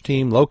search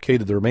team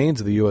located the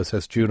remains of the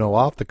USS Juno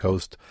off the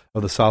coast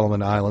of the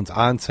Solomon Islands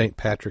on St.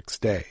 Patrick's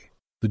Day.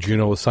 The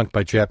Juno was sunk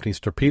by Japanese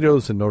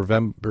torpedoes in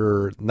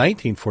November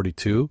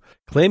 1942,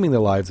 claiming the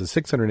lives of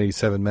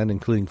 687 men,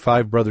 including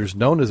 5 brothers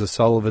known as the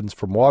Sullivans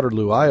from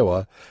Waterloo,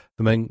 Iowa.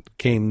 The men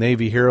became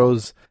Navy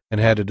heroes and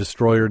had a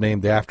destroyer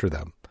named after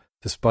them.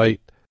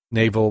 Despite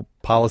naval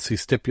policy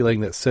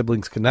stipulating that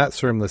siblings could not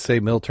serve in the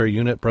same military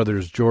unit,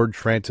 brothers George,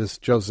 Francis,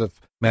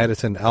 Joseph,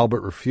 Madison, and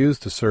Albert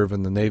refused to serve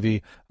in the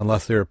Navy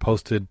unless they were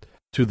posted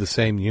to the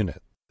same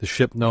unit. The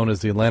ship, known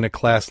as the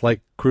Atlantic-class light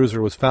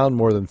cruiser, was found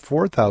more than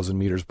 4,000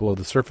 meters below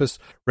the surface,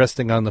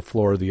 resting on the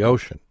floor of the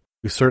ocean.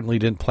 We certainly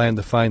didn't plan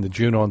to find the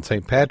Juno on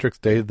St. Patrick's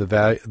Day.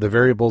 The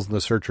variables in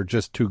the search are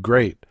just too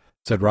great,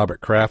 said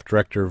Robert Kraft,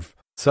 director of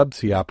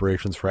subsea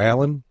operations for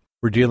Allen.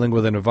 We're dealing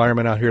with an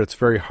environment out here that's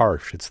very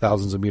harsh. It's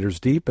thousands of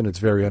meters deep, and it's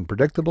very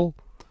unpredictable.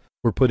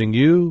 We're putting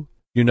a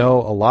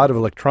lot of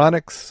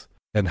electronics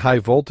and high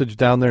voltage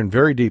down there in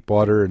very deep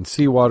water and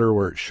seawater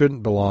where it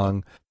shouldn't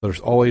belong. There's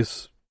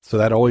always so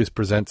that always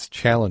presents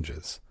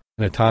challenges.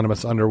 An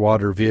autonomous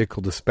underwater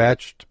vehicle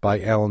dispatched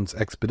by Allen's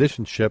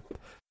expedition ship,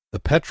 the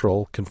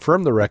Petrel,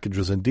 confirmed the wreckage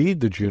was indeed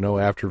the Juno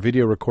after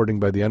video recording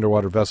by the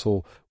underwater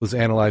vessel was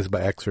analyzed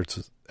by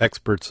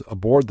experts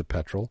aboard the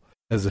Petrel.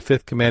 As the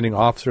fifth commanding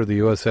officer of the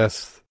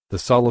USS the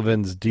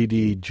Sullivan's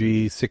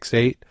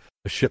DDG-68,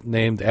 a ship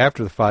named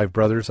after the five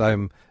brothers,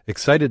 I'm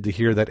excited to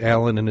hear that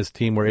Allen and his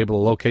team were able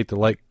to locate the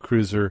light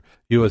cruiser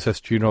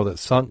USS Juno that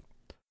sunk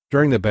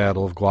during the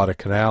Battle of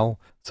Guadalcanal,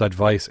 said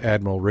Vice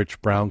Admiral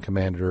Rich Brown,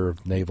 commander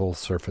of Naval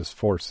Surface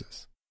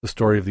Forces. The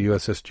story of the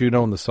USS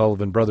Juno and the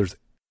Sullivan brothers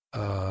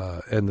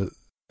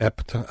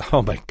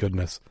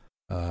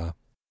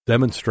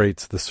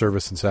demonstrates the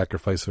service and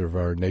sacrifice of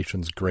our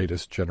nation's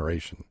greatest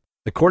generation.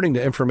 According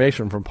to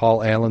information from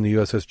Paul Allen, the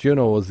USS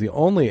Juno was the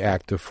only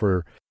active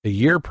for a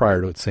year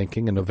prior to its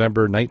sinking. In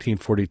November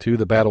 1942,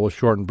 the battle was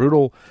short and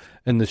brutal,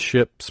 and the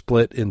ship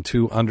split in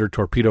two under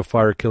torpedo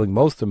fire, killing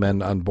most of the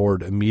men on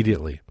board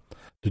immediately.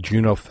 The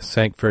Juno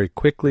sank very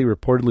quickly,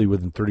 reportedly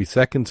within 30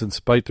 seconds. In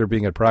spite there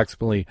being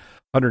approximately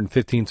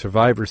 115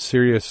 survivors,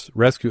 serious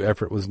rescue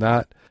effort was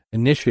not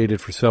initiated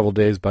for several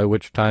days, by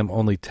which time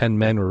only 10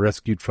 men were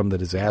rescued from the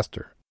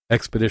disaster.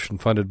 Expedition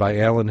funded by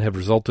Allen have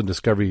resulted in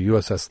discovery of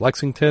USS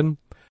Lexington,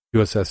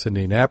 USS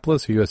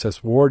Indianapolis,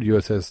 USS Ward,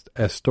 USS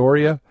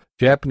Astoria,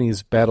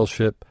 Japanese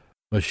battleship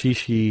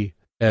Mushishi,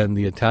 and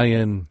the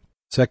Italian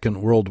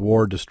Second World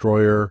War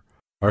destroyer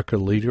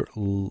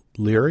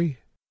Arcalieri.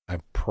 I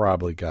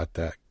probably got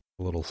that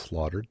a little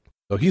slaughtered.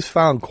 So he's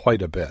found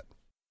quite a bit.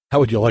 How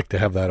would you like to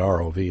have that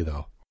ROV,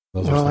 though?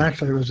 Well,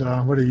 actually, it was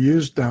what he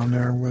used down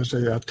there was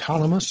a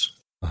autonomous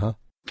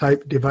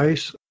type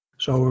device.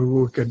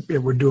 So it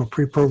would do a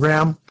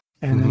pre-program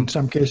and in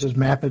some cases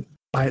map it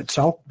by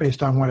itself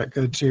based on what it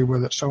could see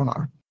with its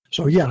sonar.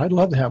 So, yeah, I'd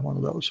love to have one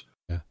of those.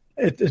 Yeah.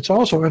 It's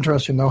also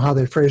interesting, though, how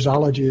they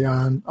phraseology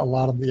on a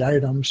lot of the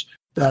items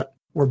that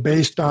were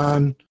based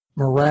on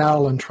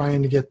morale and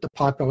trying to get the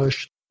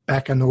populace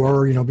back in the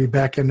war, be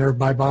back in there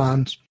by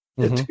bonds.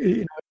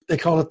 They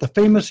call it the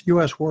famous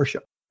U.S.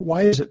 warship.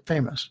 Why is it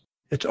famous?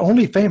 It's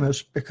only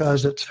famous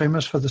because it's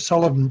famous for the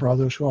Sullivan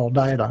brothers who all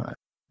died on it.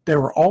 They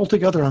were all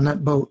together on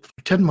that boat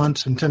for 10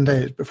 months and 10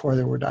 days before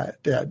they were dead.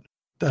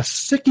 The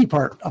sicky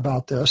part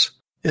about this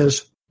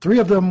is 3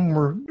 of them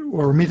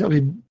were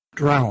immediately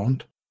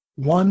drowned,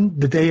 one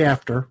the day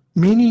after,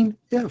 meaning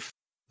if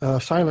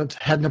silence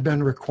hadn't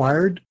been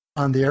required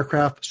on the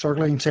aircraft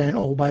circling saying,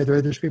 oh, by the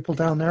way, there's people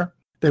down there,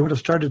 they would have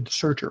started the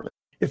search earlier.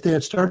 If they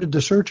had started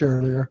the search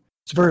earlier,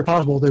 it's very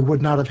possible they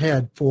would not have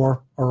had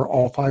 4 or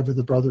all 5 of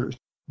the brothers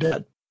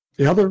dead.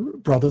 The other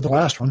brother, the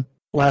last one,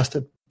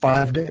 lasted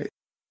 5 days.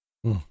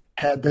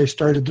 Had they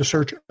started the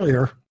search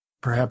earlier,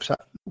 perhaps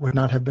that would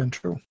not have been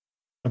true.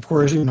 Of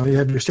course, you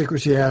have your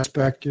secrecy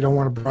aspect. You don't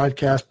want to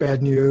broadcast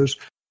bad news.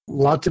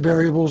 Lots of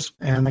variables.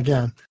 And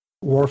again,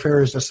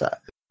 warfare is just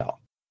that.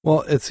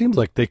 Well, it seems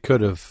like they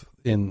could have,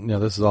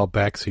 this is all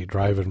backseat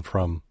driving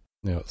from,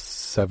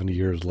 70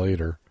 years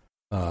later.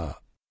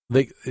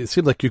 It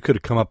seemed like you could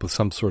have come up with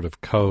some sort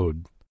of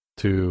code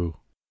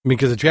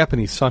because the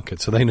Japanese sunk it,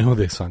 so they know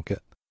they sunk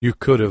it. You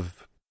could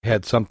have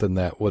had something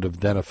that would have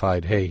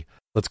identified, hey,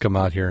 let's come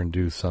out here and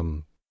do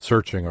some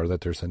searching, or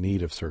that there's a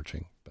need of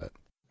searching. But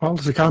well,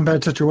 it's a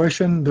combat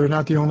situation. They're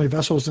not the only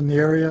vessels in the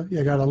area.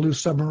 You got a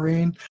loose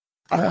submarine.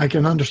 I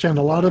can understand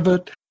a lot of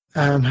it,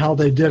 and how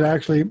they did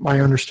actually,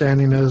 my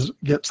understanding is,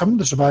 get some of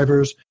the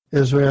survivors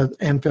is with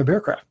amphib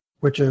aircraft,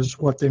 which is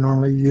what they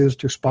normally use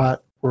to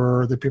spot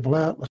where the people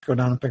at. Let's go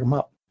down and pick them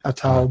up. That's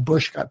how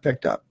Bush got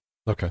picked up.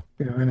 Okay.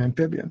 An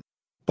amphibian.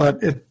 But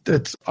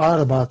it's odd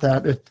about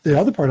that. The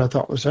other part I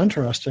thought was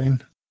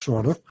interesting,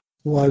 sort of,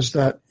 was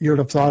that you'd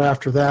have thought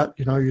after that,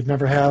 you'd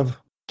never have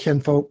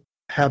kinfolk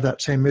have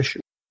that same issue.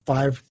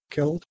 5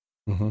 killed.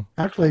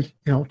 Actually,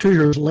 2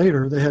 years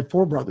later, they had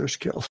 4 brothers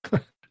killed.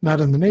 Not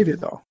in the Navy,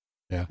 though.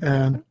 Yeah.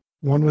 And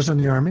one was in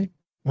the Army,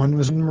 one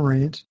was in the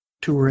Marines,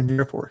 2 were in the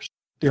Air Force.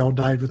 They all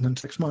died within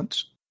 6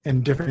 months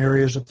in different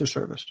areas of the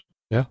service.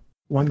 Yeah.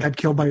 One got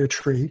killed by a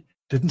tree,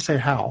 didn't say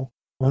how.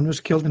 One was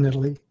killed in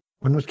Italy.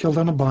 One was killed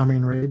on a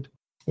bombing raid.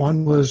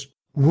 One was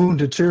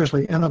wounded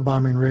seriously in a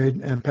bombing raid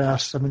and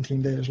passed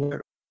 17 days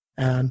later.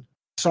 And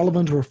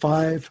Sullivans were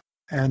 5,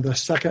 and the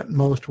second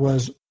most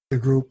was the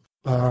group,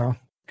 got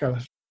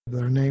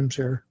their names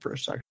here for a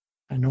second.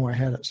 I know I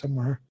had it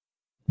somewhere.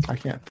 I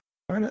can't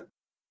find it.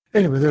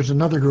 Anyway, there's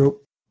another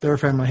group. Their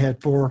family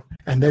had 4,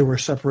 and they were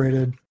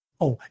separated.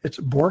 Oh, it's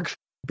Borgstrom,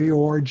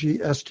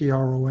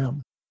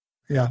 Borgstrom.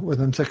 Yeah,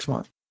 within 6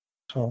 months.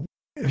 So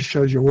it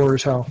shows you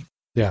wars how.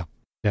 Yeah.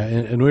 Yeah,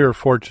 and we were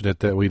fortunate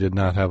that we did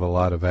not have a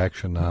lot of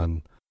action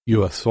on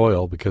U.S.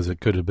 soil, because it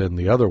could have been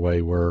the other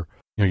way where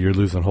you're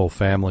losing whole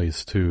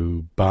families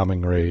to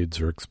bombing raids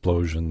or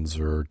explosions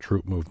or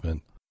troop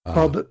movement.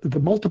 Well,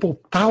 the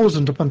multiple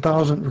thousands upon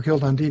thousands were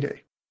killed on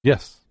D-Day.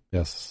 Yes.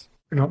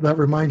 That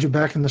reminds you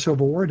back in the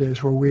Civil War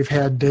days, where we've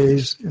had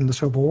days in the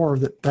Civil War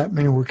that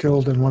many were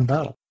killed in one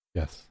battle.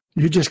 Yes.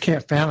 You just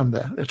can't fathom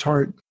that. It's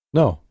hard.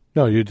 No,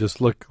 you just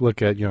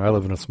look at, I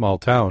live in a small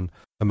town.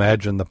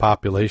 Imagine the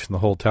population, the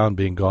whole town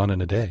being gone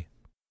in a day.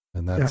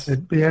 And that's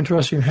it'd be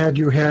interesting had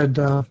you had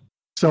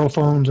cell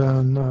phones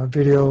and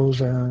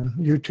videos and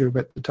YouTube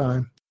at the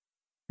time.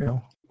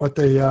 What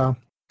the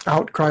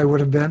outcry would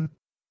have been.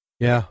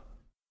 Yeah.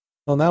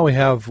 Well, now we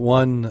have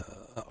one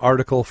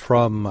article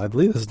from, I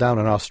believe this is down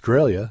in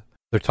Australia.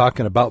 They're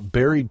talking about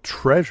buried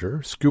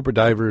treasure, scuba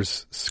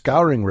divers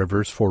scouring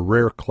rivers for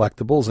rare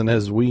collectibles. And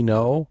as we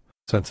know,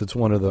 since it's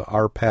one of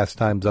our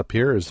pastimes up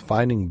here, is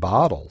finding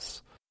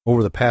bottles.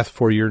 Over the past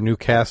 4 year,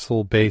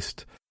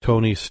 Newcastle-based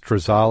Tony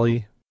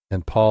Strazzali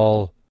and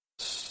Paul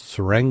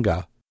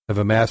Serenga have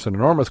amassed an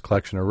enormous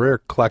collection of rare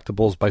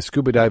collectibles by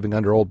scuba diving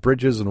under old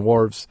bridges and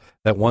wharves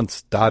that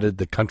once dotted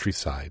the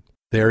countryside.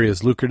 The area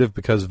is lucrative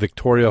because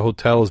Victoria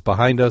Hotel is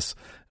behind us,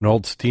 and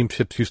old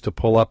steamships used to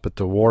pull up at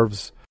the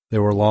wharves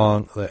that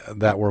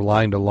were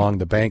lined along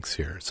the banks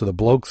here. So the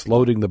blokes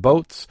loading the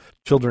boats,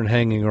 children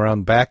hanging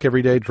around back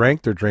every day,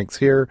 drank their drinks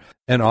here,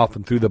 and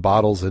often threw the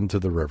bottles into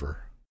the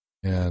river.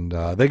 And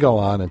they go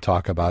on and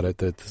talk about it,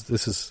 that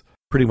this is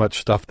pretty much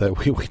stuff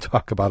that we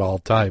talk about all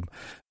the time.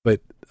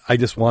 But I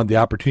just wanted the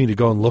opportunity to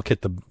go and look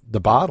at the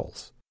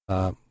bottles.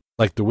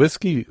 Like the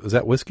whiskey, was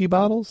that whiskey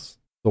bottles?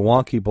 The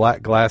wonky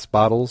black glass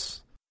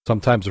bottles,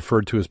 sometimes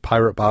referred to as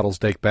pirate bottles,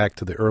 date back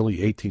to the early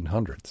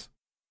 1800s.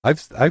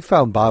 I've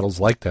found bottles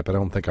like that, but I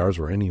don't think ours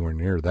were anywhere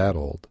near that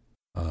old.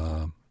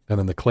 And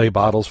then the clay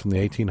bottles from the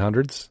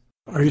 1800s.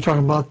 Are you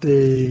talking about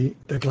the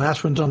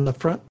glass ones on the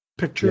front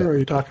picture, or are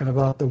you talking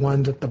about the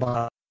ones at the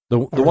bottom? The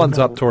ones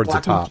up towards the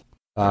top.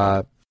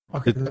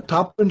 Okay, the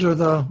top ones are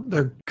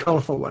the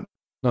colorful ones.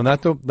 No,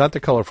 not the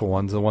colorful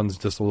ones. The ones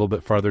just a little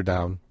bit farther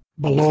down.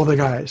 Below the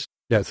guys.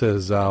 Yeah, it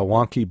says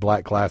wonky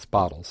black glass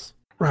bottles.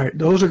 Right.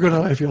 Those are going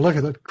to, if you look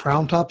at the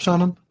crown tops on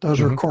them, those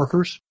are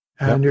corkers.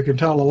 And you can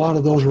tell a lot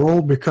of those are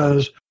old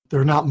because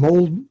they're not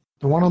mold.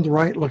 The one on the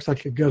right looks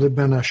like it could have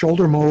been a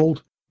shoulder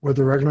mold with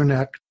a regular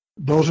neck.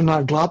 Those are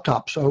not glob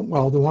tops. So,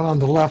 the one on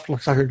the left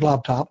looks like a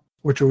glob top,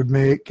 which would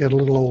make it a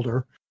little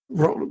older.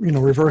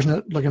 Reversing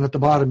it, looking at the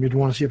bottom, you'd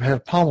want to see if it had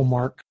a pommel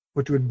mark,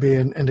 which would be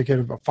an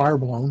indicator of a fire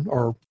blown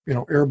or,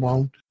 air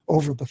blown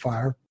over the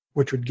fire,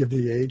 which would give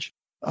the age.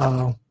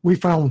 We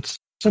found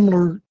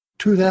similar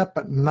to that,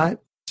 but not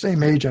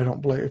same age, I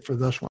don't believe, for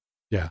this one.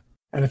 Yeah.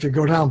 And if you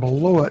go down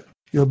below it,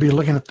 you'll be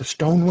looking at the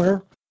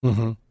stoneware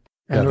and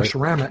they're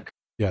ceramic.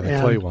 Yeah, the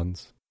clay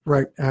ones.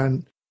 Right.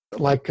 And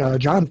like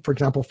John, for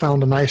example,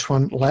 found a nice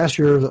one last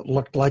year that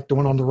looked like the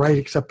one on the right,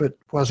 except it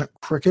wasn't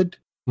crooked.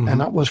 And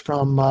that was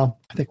from, I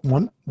think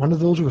one of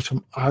those was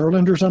from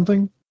Ireland or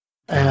something.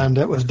 And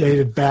it was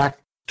dated back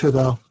to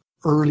the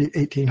early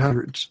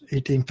 1800s,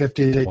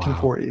 1850s,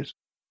 1840s.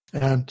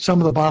 And some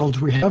of the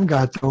bottles we have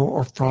got, though,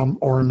 are from,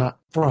 or not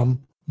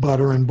from, but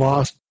are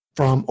embossed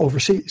from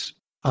overseas.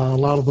 A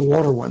lot of the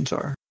water ones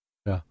are.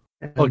 Yeah.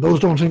 And those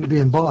don't seem to be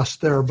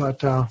embossed there,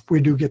 but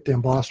we do get the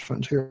embossed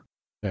ones here.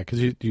 Yeah,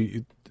 because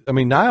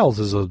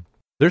Niles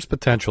there's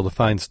potential to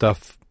find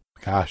stuff,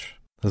 gosh,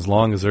 as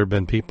long as there have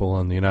been people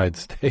in the United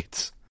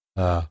States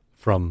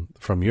from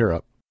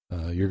Europe.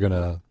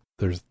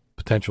 There's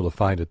potential to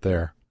find it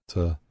there.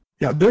 So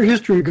yeah, their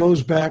history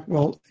goes back,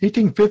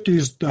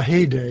 1850s, the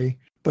heyday,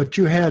 but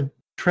you had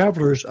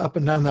travelers up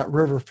and down that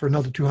river for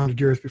another 200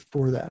 years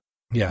before that.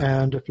 Yeah.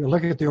 And if you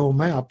look at the old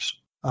maps,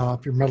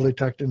 if you're metal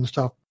detecting and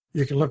stuff,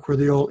 you can look where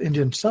the old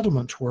Indian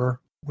settlements were,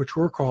 which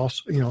were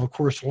across, of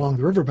course, along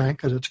the riverbank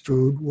because it's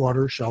food,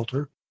 water,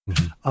 shelter.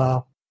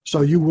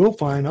 So you will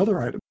find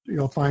other items.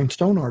 You'll find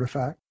stone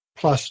artifact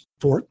plus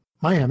Fort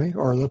Miami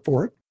or the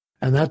fort,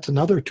 and that's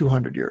another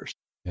 200 years.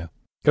 Yeah,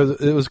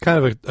 because it was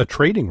kind of a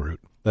trading route.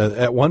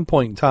 At one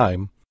point in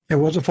time, it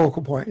was a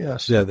focal point.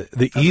 Yes. Yeah,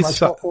 the east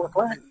side.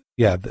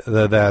 Yeah,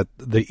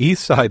 the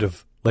east side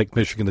of Lake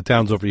Michigan, the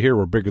towns over here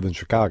were bigger than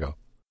Chicago,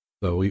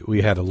 so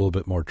we had a little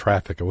bit more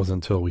traffic. It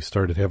wasn't until we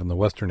started having the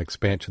western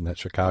expansion that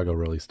Chicago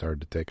really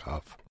started to take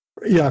off.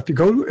 Yeah, if you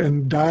go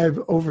and dive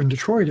over in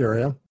Detroit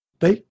area,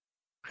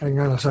 hang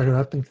on a second,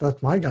 I think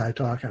that's my guy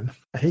talking.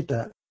 I hate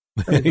that.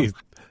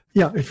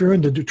 Yeah, if you're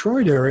in the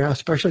Detroit area,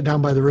 especially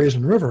down by the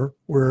Raisin River,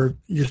 where it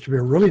used to be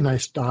a really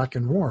nice dock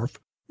and wharf,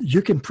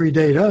 you can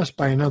predate us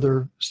by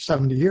another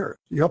 70 years.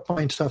 You'll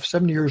find stuff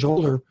 70 years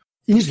older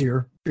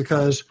easier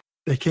because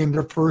they came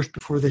there first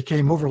before they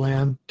came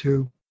overland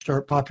to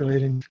start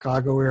populating the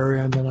Chicago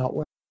area and then out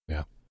west.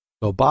 Yeah.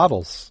 So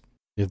bottles,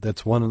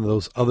 that's one of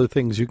those other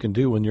things you can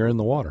do when you're in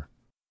the water.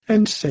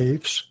 And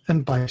safes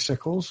and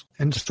bicycles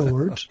and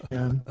swords.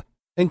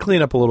 and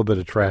clean up a little bit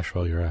of trash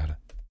while you're at it.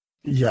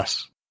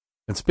 Yes.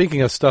 And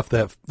speaking of stuff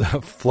that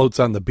floats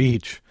on the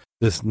beach,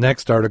 this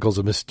next article is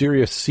a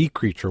mysterious sea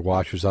creature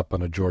washes up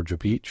on a Georgia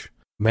beach.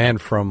 A man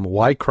from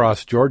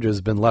Wycross, Georgia,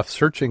 has been left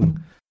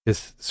scratching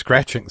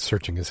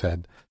his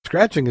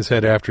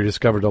head after he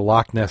discovered a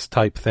Loch Ness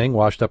type thing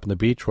washed up on the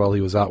beach while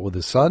he was out with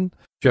his son.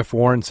 Jeff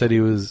Warren said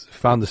he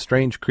found the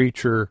strange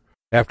creature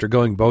after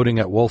going boating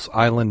at Wolf's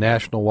Island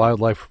National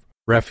Wildlife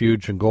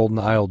Refuge in Golden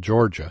Isle,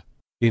 Georgia.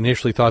 He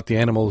initially thought the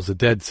animal was a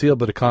dead seal,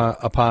 but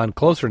upon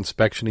closer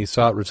inspection, he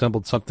saw it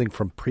resembled something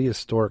from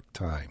prehistoric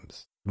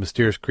times. The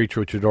mysterious creature,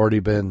 which had already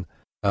been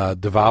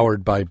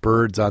devoured by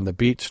birds on the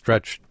beach,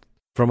 stretched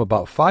from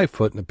about 5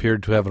 foot and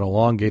appeared to have an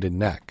elongated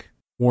neck.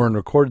 Warren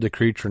recorded the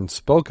creature and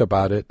spoke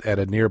about it at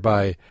a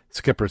nearby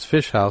Skipper's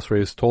Fish House, where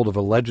he was told of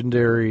a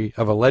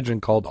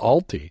legend called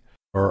Alti,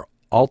 or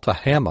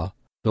Altahama,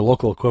 the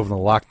local equivalent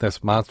of Loch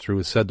Ness Monster, who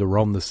is said to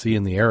roam the sea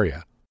in the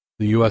area.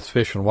 The U.S.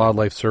 Fish and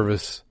Wildlife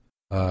Service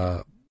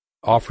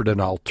offered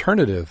an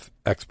alternative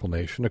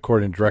explanation.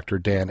 According to Director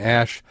Dan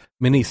Ash,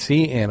 many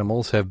sea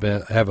animals have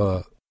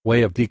a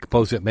way of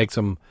decomposing that makes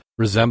them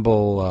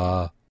resemble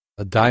a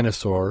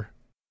dinosaur.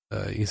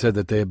 He said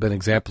that they have been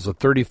examples of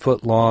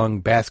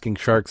 30-foot-long basking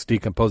sharks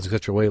decomposing in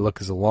such a way it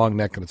looks as a long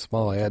neck and a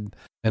small head,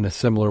 in a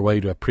similar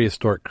way to a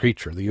prehistoric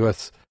creature. The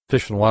U.S.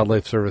 Fish and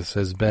Wildlife Service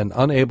has been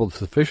unable to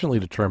sufficiently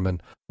determine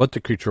what the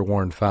creature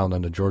Warren found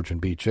on the Georgian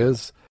beach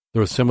is.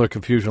 There was similar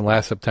confusion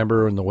last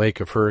September in the wake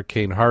of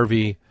Hurricane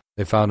Harvey.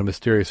 They found a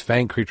mysterious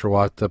fang creature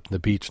walked up on the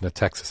beach in a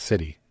Texas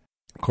city.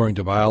 According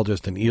to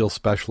biologist and eel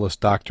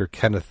specialist Dr.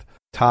 Kenneth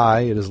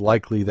Tye, it is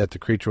likely that the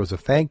creature was a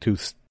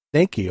fang-toothed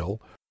snake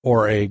eel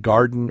or a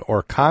garden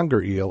or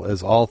conger eel,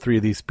 as all three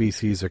of these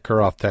species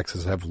occur off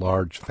Texas have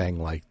large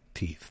fang-like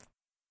teeth.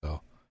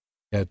 So,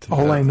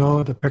 I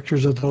know, the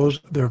pictures of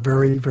those, they're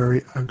very,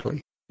 very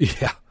ugly.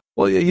 Yeah.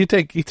 Well, you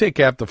take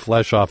half the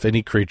flesh off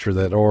any creature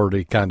that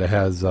already kind of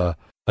has a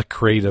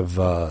creative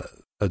a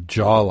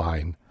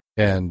jawline,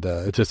 and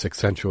it just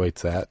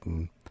accentuates that.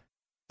 And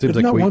it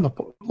seems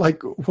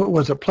what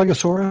was it,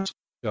 Plesiosaurus?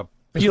 Yeah,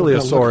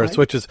 Peleosaurus,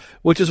 like?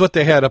 which is what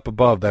they had up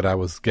above that I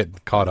was getting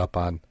caught up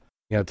on.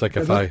 Yeah, it's like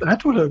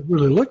that's what it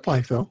really looked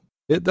like, though.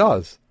 It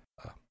does.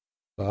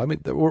 I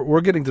mean, we're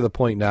getting to the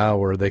point now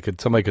where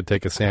somebody could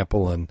take a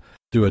sample and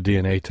do a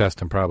DNA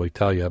test and probably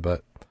tell you,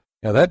 but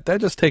that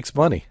just takes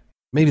money.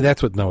 Maybe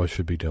that's what NOAA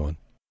should be doing.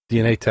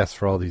 DNA tests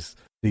for all these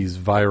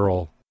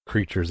viral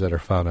creatures that are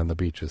found on the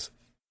beaches.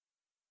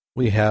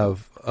 We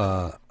have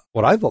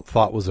what I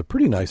thought was a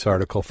pretty nice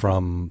article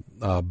from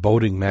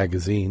Boating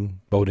Magazine,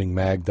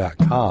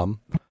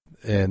 boatingmag.com,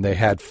 and they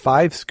had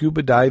 5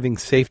 scuba diving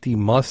safety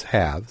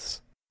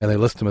must-haves, and they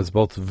list them as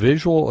both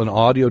visual and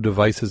audio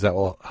devices that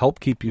will help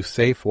keep you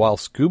safe while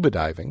scuba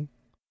diving.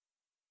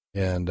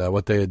 And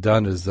what they had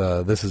done is,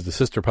 this is the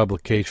sister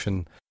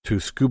publication to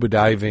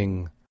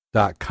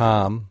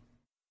scubadiving.com,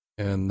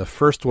 and the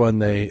first one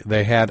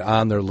they had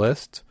on their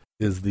list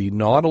is the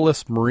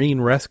Nautilus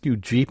Marine Rescue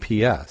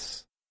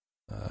GPS.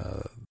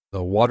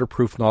 The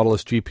waterproof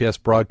Nautilus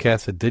GPS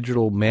broadcasts a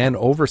digital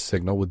man-over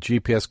signal with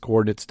GPS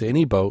coordinates to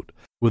any boat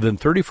within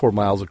 34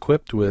 miles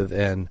equipped with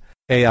an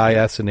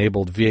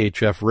AIS-enabled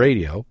VHF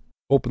radio.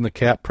 Open the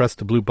cap, press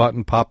the blue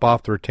button, pop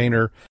off the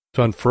retainer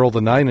to unfurl the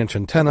 9-inch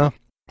antenna.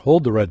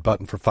 Hold the red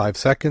button for 5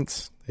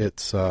 seconds.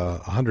 It's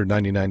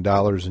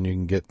 $199, and you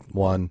can get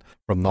one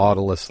from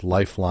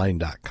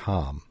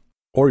nautiluslifeline.com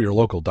or your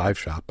local dive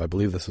shop. I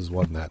believe this is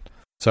one that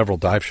several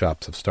dive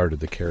shops have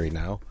started to carry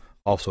now.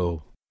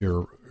 Also,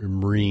 your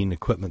marine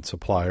equipment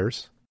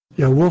suppliers.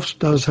 Yeah, Wolf's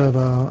does have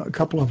a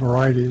couple of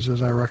varieties,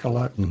 as I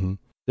recollect. Mm-hmm.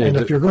 And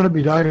if you're going to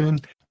be diving,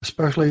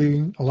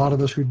 especially a lot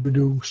of us who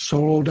do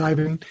solo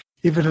diving,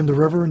 even in the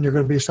river, and you're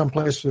going to be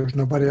someplace there's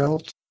nobody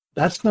else,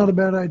 that's not a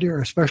bad idea,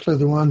 especially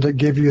the ones that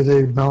give you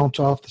the bounce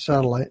off the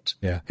satellites.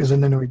 Yeah. Because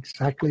then they know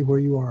exactly where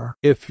you are.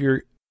 If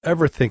you're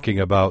ever thinking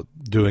about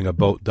doing a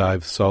boat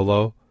dive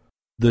solo,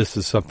 this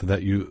is something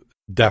that you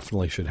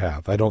definitely should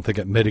have. I don't think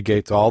it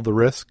mitigates all the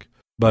risk,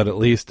 but at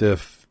least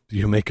if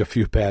you make a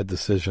few bad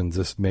decisions,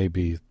 this may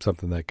be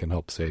something that can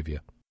help save you.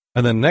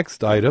 And the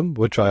next item,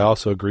 which I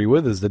also agree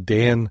with, is the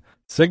Dan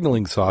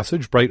signaling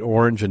sausage, bright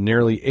orange and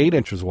nearly 8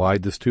 inches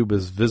wide. This tube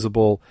is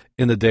visible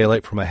in the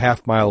daylight from a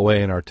half-mile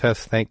away in our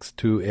test thanks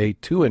to a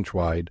 2-inch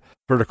wide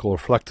vertical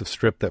reflective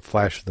strip that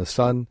flashes in the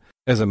sun.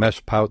 As a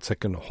mesh pouch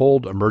that can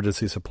hold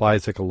emergency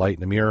supplies like a light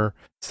and a mirror.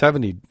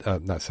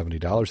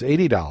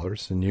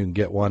 $80, and you can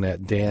get one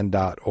at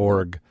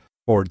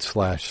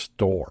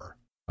dan.org/store.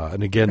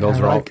 And again, those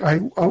are all... I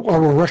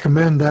will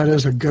recommend that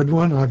as a good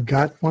one. I've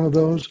got one of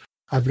those.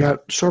 I've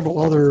got several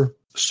other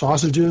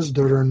sausages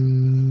that are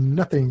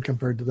nothing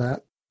compared to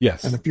that.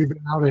 Yes. And if you've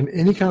been out in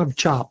any kind of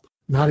chop,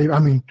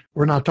 we're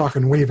not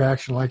talking wave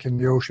action like in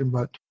the ocean,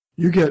 but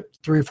you get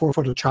 3 or 4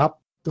 foot of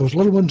chop, those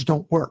little ones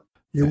don't work.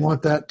 You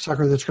want that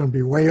sucker that's going to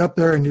be way up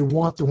there, and you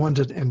want the ones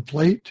that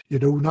inflate. You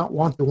do not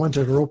want the ones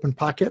that are open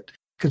pocket,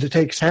 because it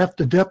takes half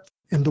the depth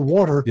in the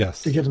water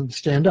to get them to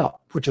stand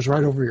up, which is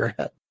right over your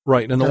head.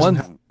 Right, and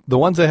the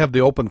ones that have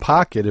the open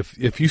pocket,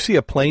 if you see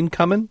a plane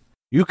coming,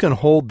 you can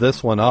hold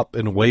this one up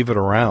and wave it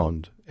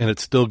around, and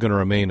it's still going to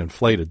remain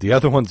inflated. The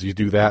other ones, you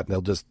do that, and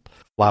they'll just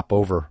flop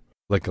over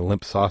like a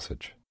limp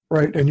sausage.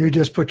 Right, and you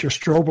just put your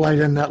strobe light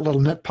in that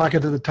little net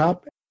pocket at the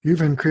top.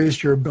 You've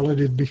increased your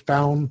ability to be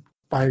found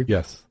by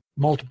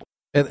multiple.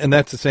 And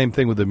that's the same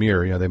thing with the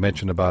mirror. You know, they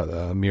mentioned about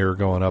a mirror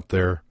going up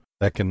there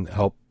that can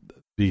help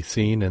be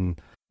seen. And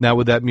now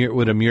would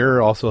a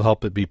mirror also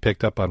help it be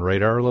picked up on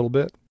radar a little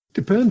bit?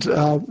 Depends.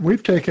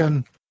 We've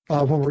taken,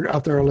 when we're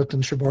out there, I lived in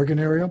the Sheboygan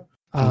area,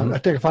 I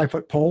take a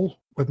 5-foot pole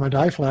with my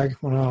dive flag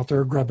when I'm out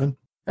there grubbing.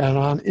 And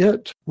on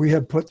it, we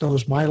have put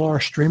those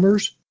Mylar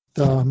streamers,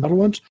 the metal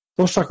ones.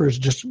 Those suckers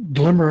just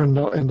glimmer in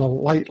the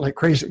light like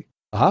crazy.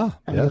 And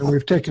then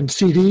we've taken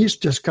CDs,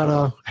 just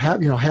gotta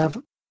have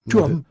two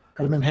of them,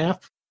 cut them in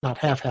half, not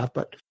half,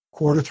 but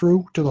quarter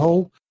through to the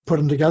hole, put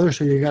them together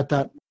so you got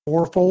that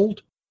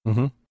four-fold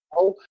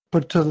hole,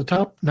 put it to the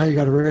top. Now you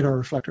got a radar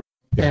reflector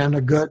and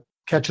a gut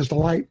catches the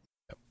light.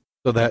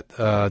 So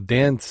that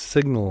Dan's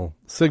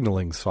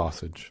signaling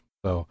sausage.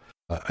 So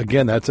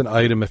again, that's an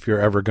item if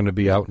you're ever going to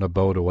be out in a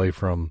boat away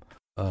from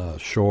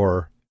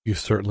shore. You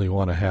certainly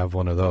want to have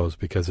one of those,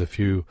 because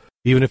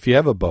even if you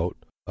have a boat,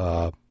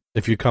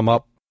 if you come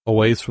up a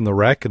ways from the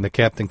wreck and the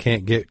captain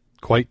can't get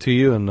quite to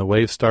you and the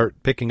waves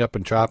start picking up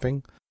and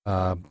chopping,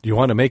 you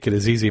want to make it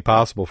as easy as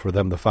possible for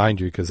them to find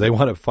you, because they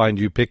want to find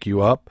you, pick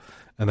you up,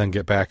 and then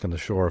get back on the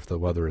shore if the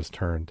weather is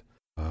turned.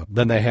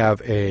 Then they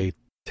have a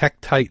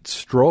Tektite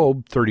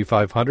strobe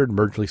 3500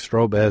 emergency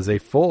strobe as a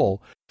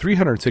full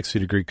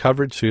 360-degree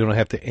coverage, so you don't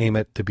have to aim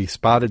it to be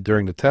spotted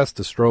during the test.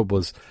 The strobe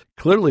was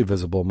clearly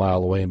visible a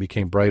mile away and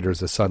became brighter as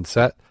the sun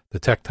set. The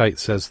Tektite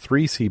says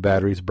 3C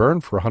batteries burn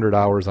for 100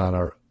 hours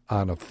on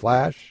a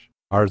flash.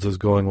 Ours was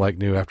going like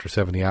new after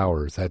 70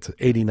 hours. That's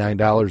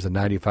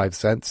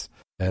 $89.95,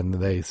 and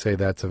they say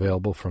that's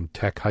available from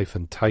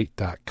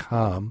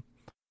tech-tite.com.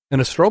 And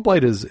a strobe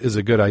light is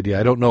a good idea.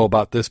 I don't know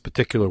about this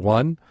particular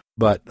one,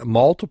 but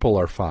multiple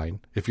are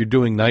fine. If you're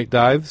doing night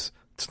dives,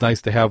 it's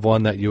nice to have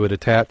one that you would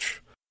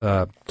attach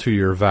to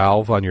your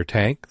valve on your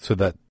tank so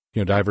that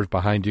divers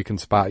behind you can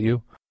spot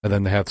you, and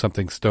then they have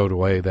something stowed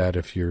away that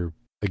if you're,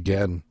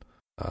 again,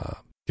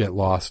 get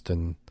lost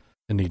and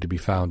need to be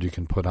found, you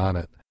can put on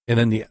it. And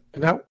then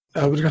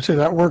I was going to say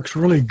that works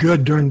really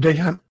good during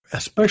daytime,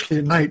 especially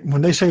at night.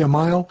 When they say a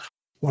mile,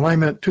 when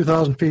I'm at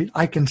 2,000 feet,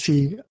 I can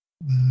see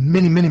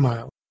many, many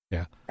miles.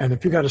 Yeah. And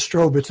if you got a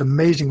strobe, it's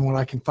amazing what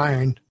I can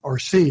find or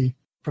see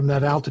from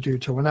that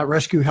altitude. So when that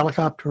rescue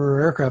helicopter or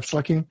aircraft's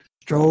looking,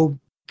 strobe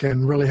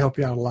can really help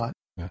you out a lot.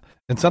 Yeah.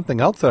 And something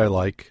else that I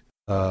like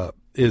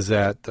is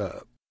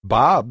that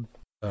Bob,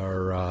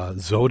 our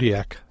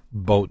Zodiac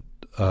boat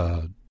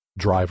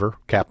driver,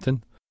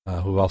 captain,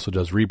 who also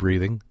does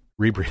rebreathing.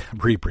 He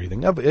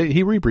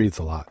rebreathes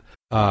a lot.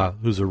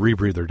 Who's a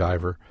rebreather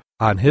diver.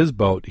 On his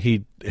boat,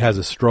 he has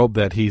a strobe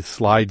that he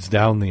slides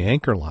down the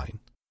anchor line.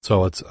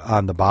 So it's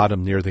on the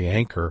bottom near the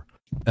anchor,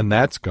 and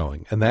that's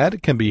going. And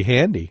that can be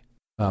handy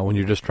when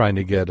you're just trying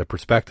to get a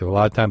perspective. A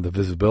lot of times the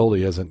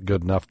visibility isn't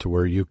good enough to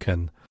where you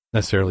can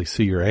necessarily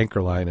see your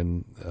anchor line,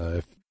 and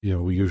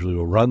we usually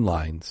will run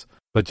lines.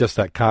 But just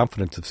that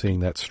confidence of seeing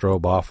that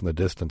strobe off in the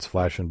distance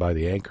flashing by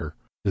the anchor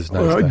is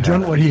nice to have.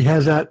 Generally, he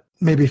has that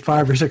maybe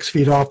 5 or 6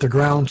 feet off the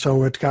ground,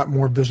 so it's got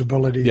more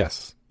visibility.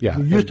 Yes, yeah.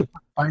 You used to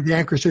find the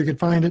anchor so you could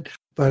find it,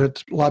 but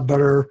it's a lot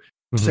better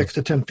 6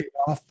 to 10 feet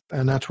off,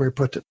 and that's where he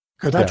puts it.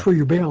 Because that's where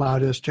your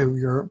bailout is to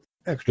your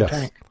extra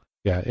tank.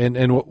 Yeah,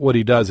 and what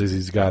he does is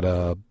he's got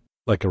a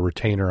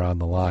retainer on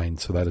the line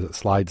so that it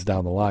slides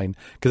down the line,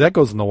 because that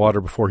goes in the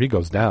water before he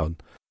goes down.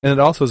 And it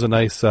also is a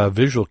nice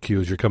visual cue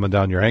as you're coming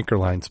down your anchor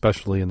line,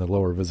 especially in the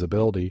lower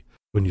visibility.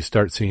 When you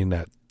start seeing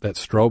that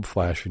strobe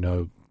flash,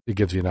 it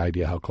gives you an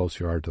idea how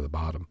close you are to the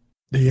bottom.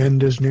 The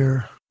end is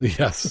near.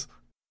 Yes.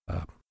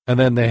 And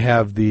then they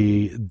have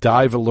the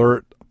Dive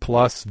Alert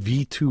Plus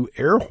V2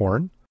 air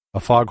horn. A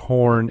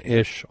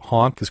foghorn-ish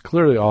honk is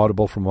clearly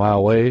audible from a mile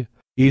away.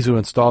 Easy to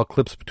install,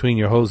 clips between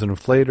your hose and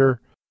inflator.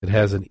 It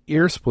has an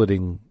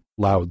ear-splitting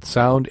loud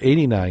sound,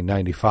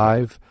 $89.95,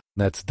 and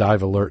that's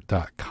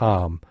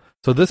divealert.com.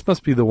 So this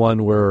must be the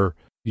one where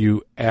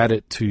you add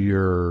it to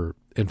your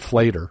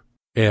inflator,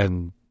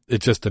 and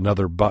it's just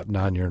another button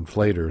on your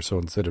inflator. So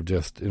instead of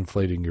just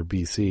inflating your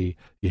BC,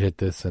 you hit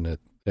this, and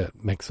it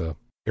makes a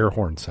air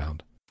horn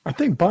sound. I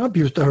think Jim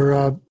used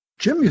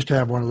to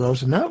have one of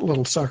those, and that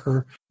little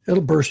sucker,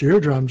 it'll burst your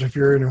eardrums if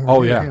you're in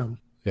him.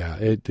 Yeah.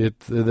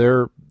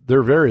 They're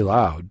very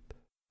loud.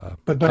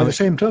 But by the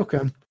same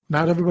token,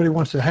 not everybody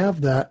wants to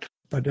have that,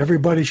 but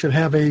everybody should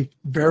have a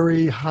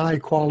very high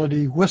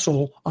quality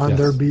whistle on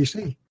their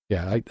BC.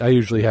 Yeah, I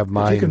usually have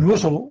mine. You can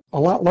whistle a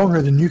lot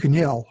longer than you can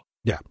yell.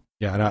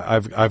 Yeah, and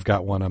I've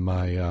got one on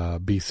my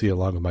BC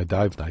along with my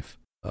dive knife.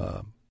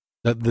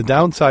 The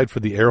downside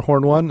for the air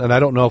horn one, and I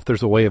don't know if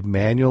there's a way of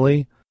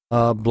manually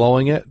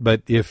blowing it,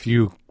 but if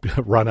you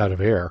run out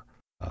of air,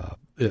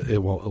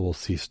 it will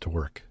cease to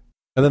work.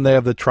 And then they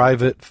have the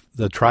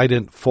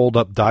Trident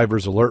fold-up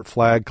diver's alert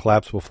flag.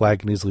 Collapsible flag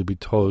can easily be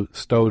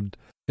stowed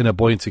in a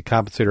buoyancy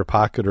compensator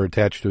pocket or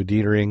attached to a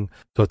D-ring,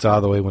 so it's out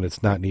of the way when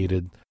it's not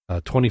needed.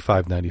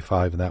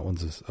 $25.95, and that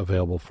one's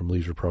available from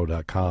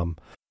leisurePro.com.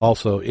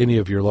 Also, any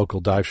of your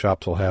local dive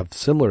shops will have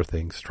similar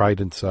things.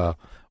 Trident's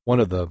one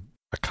of the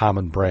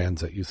common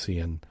brands that you see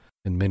in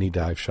many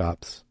dive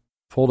shops.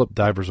 Fold-up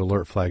diver's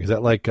alert flag. Is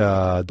that like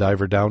a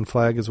diver down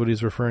flag is what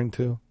he's referring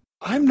to?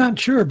 I'm not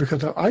sure,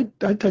 because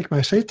I'd take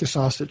my safety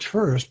sausage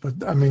first, but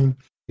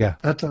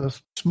that's a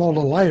small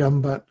little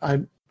item, but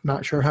I'm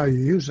not sure how you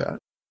use that.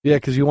 Yeah,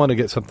 because you want to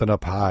get something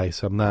up high,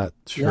 so I'm not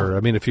sure. Yeah.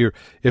 I mean, if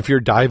you're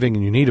diving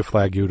and you need a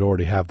flag, you would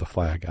already have the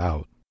flag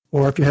out.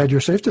 Or if you had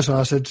your safety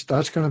sausage,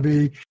 that's going to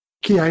be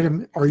key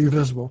item. Are you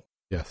visible?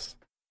 Yes.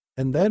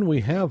 And then we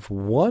have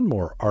one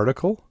more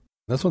article.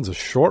 This one's a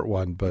short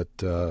one, but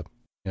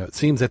It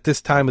seems at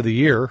this time of the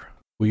year,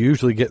 we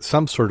usually get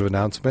some sort of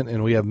announcement,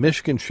 and we have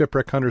Michigan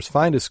shipwreck hunters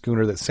find a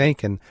schooner that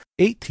sank in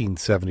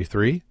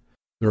 1873.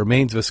 The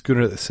remains of a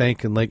schooner that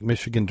sank in Lake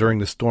Michigan during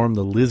the storm,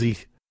 the Lizzie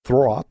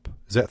Throp.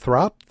 Is that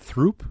Throp?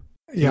 Throop?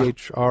 Yeah.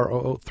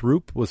 Throo.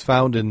 Throop was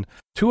found in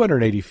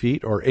 280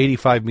 feet or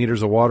 85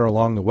 meters of water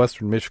along the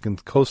western Michigan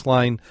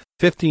coastline,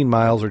 15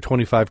 miles or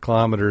 25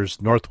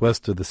 kilometers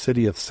northwest of the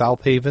city of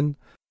South Haven.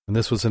 And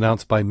this was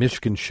announced by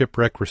Michigan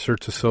Shipwreck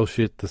Research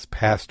Associate this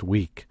past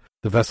week.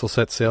 The vessel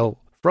set sail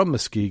from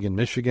Muskegon,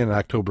 Michigan on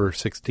October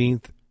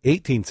 16th,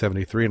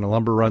 1873 in a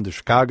lumber run to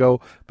Chicago,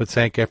 but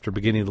sank after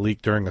beginning to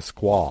leak during a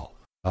squall.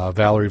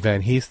 Valerie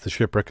Van Heest, the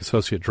Shipwreck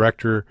Associate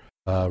Director,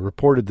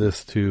 reported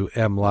this to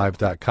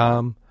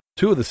MLive.com.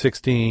 2 of the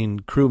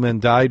 16 crewmen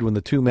died when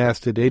the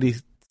two-masted,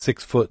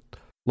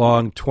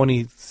 86-foot-long,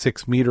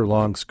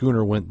 26-meter-long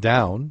schooner went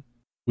down.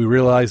 We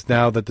realize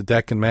now that the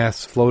deck and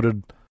masts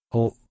floated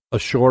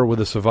ashore with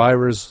the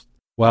survivors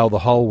while the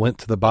hull went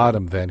to the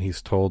bottom, Van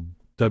Heest told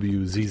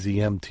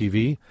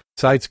WZZM-TV.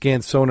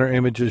 Side-scan sonar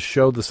images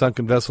showed the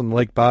sunken vessel in the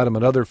lake bottom,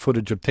 and other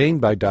footage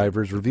obtained by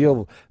divers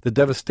reveal the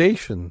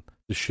devastation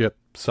the ship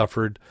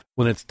suffered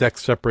when its deck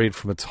separated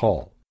from its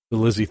hull. The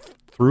Lizzie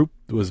Throop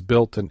was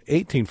built in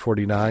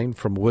 1849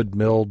 from wood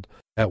milled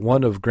at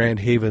one of Grand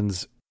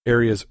Haven's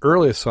area's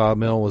earliest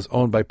sawmill, was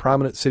owned by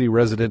prominent city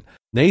resident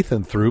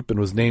Nathan Throop and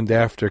was named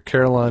after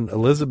Caroline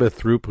Elizabeth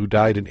Throop, who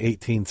died in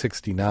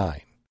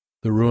 1869.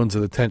 The ruins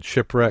are the tent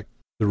shipwreck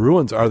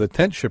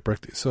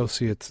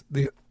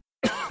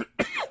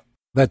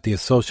that the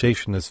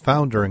association has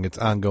found during its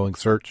ongoing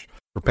search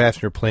for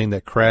passenger plane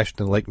that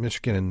crashed in Lake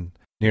Michigan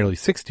nearly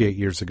 68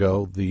 years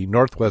ago. The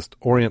Northwest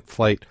Orient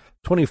Flight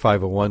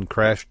 2501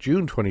 crashed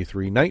June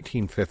 23,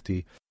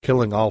 1950,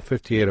 killing all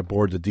 58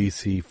 aboard the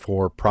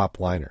DC-4 prop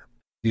liner.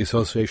 The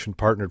association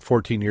partnered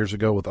 14 years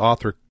ago with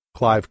author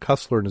Clive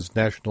Cussler and his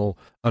National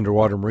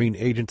Underwater Marine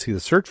Agency to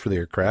search for the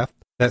aircraft.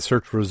 That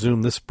search will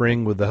resume this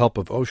spring with the help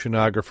of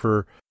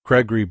oceanographer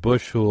Gregory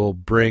Bush, who will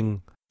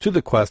bring to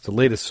the quest the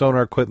latest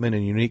sonar equipment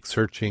and a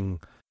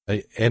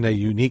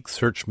unique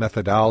search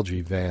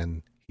methodology,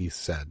 Van Heest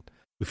said.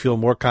 We feel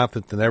more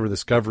confident than ever the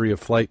discovery of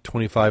Flight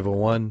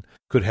 2501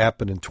 could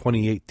happen in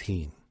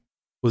 2018.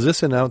 Was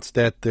this announced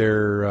at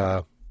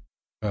their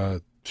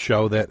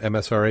show that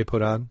MSRA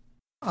put on?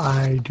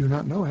 I do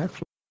not know,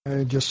 actually.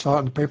 I just saw it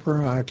in the paper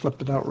and I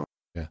clipped it out.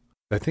 Yeah.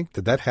 I think,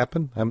 did that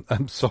happen?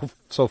 I'm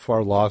so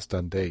far lost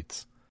on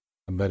dates.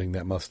 I'm betting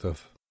that must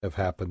have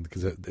happened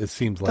because it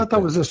seems like... I thought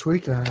that was this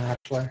weekend,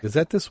 actually. Is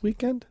that this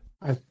weekend?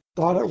 I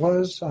thought it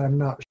was. I'm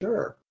not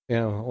sure.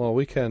 Yeah, well,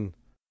 we can...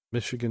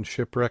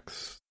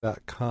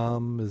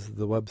 MichiganShipwrecks.com is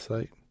the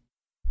website.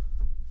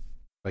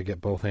 If I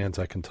get both hands,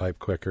 I can type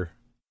quicker.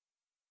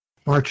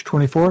 March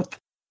 24th?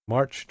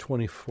 March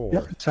 24th.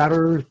 Yep,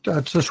 Saturday.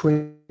 That's this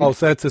week. Oh,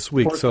 so that's this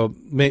week. So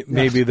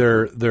maybe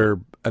they're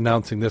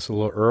announcing this a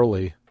little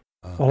early.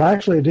 Well,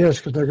 actually it is,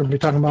 because they're going to be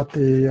talking about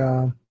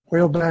the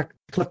Whaleback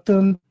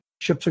Clifton.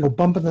 Ships will go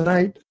bump in the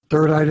night.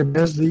 Third item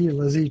is the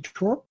Lizzie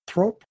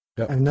Thrope.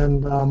 Yep. And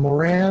then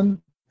Moran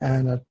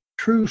and a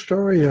true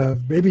story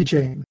of Baby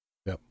Jane.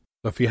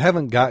 So if you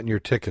haven't gotten your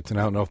tickets, and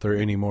I don't know if there are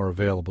any more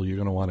available, you're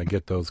going to want to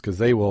get those because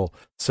they will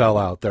sell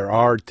out. There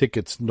are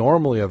tickets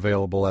normally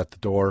available at the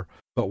door,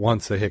 but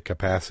once they hit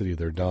capacity,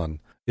 they're done.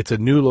 It's a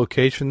new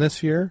location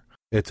this year.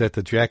 It's at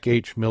the Jack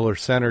H. Miller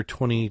Center,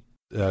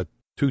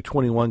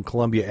 221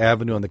 Columbia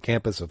Avenue on the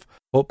campus of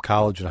Hope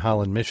College in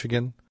Holland,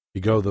 Michigan.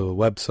 You go to the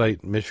website,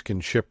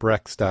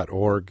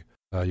 MichiganShipwrecks.org.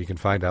 You can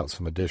find out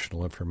some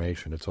additional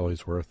information. It's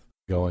always worth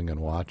going and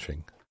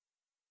watching.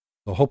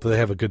 So hopefully they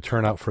have a good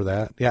turnout for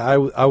that. Yeah,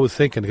 I was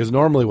thinking, because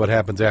normally what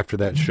happens after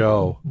that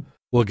show,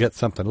 we'll get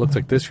something. It looks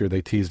like this year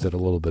they teased it a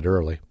little bit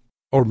early.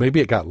 Or maybe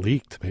it got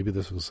leaked. Maybe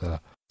this was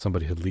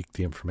somebody had leaked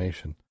the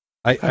information.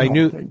 I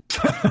knew.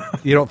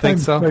 You don't think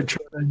so? Quite sure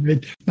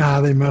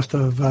they must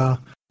have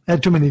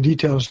had too many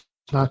details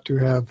not to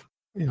have,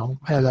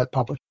 had that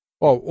published.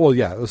 Oh, well,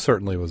 yeah, it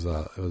certainly was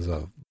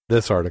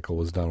this article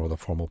was done with a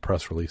formal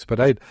press release.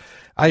 But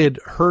I had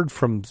heard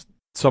from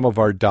some of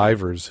our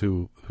divers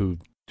who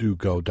do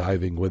go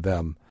diving with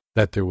them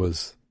that there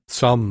was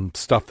some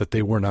stuff that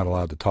they were not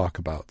allowed to talk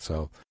about.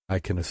 So I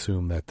can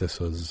assume that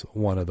this was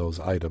one of those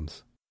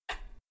items.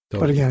 So,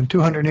 but again,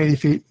 280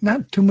 feet,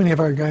 not too many of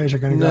our guys are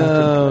going to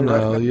go.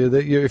 No.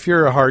 If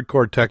you're a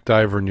hardcore tech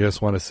diver and you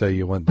just want to say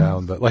you went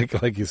down, but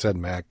like you said,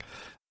 Mac,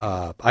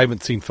 I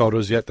haven't seen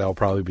photos yet. That'll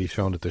probably be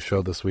shown at the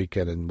show this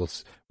weekend, and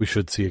we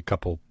should see a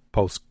couple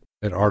posts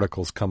and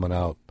articles coming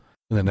out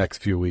in the next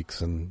few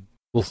weeks, and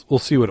we'll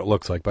see what it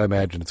looks like. But I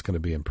imagine it's going to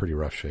be in pretty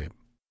rough shape.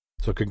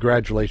 So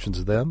congratulations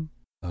to them.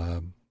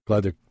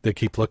 Glad they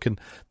keep looking.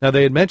 Now,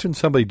 they had mentioned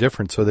somebody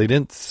different, so they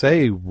didn't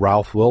say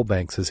Ralph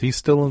Wilbanks. Is he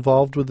still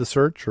involved with the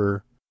search?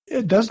 Or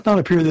it does not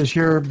appear this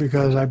year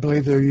because I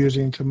believe they're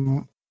using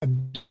some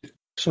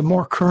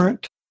more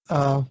current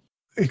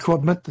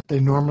equipment that they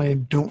normally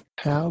don't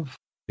have.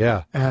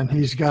 Yeah. And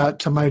he's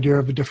got some idea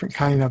of a different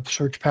kind of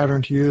search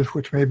pattern to use,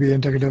 which may be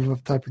indicative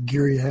of the type of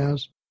gear he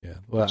has. Yeah.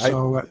 Well,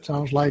 so it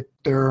sounds like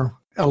they're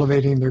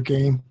elevating their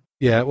game.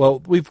 Yeah,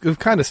 well, we've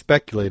kind of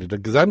speculated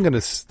because I'm going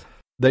to.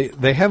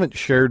 They haven't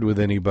shared with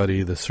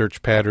anybody the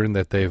search pattern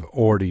that they've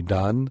already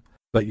done,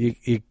 but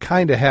you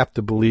kind of have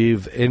to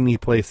believe any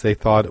place they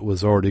thought it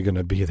was already going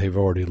to be, they've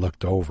already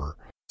looked over.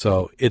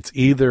 So it's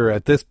either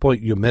at this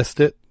point you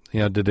missed it.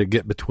 Did it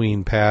get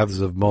between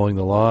paths of mowing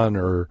the lawn,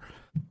 or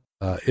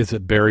is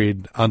it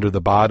buried under the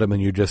bottom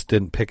and you just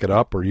didn't pick it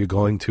up? Or are you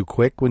going too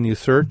quick when you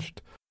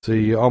searched? So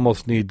you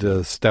almost need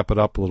to step it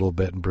up a little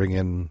bit and bring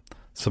in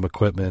some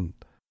equipment.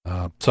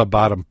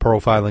 Sub-bottom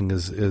profiling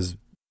is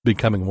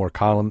becoming more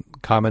common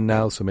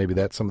now, so maybe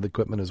that's some of the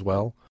equipment as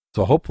well.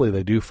 So hopefully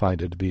they do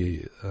find it to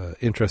be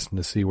interesting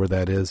to see where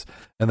that is.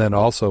 And then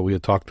also we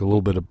had talked a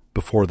little bit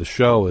before the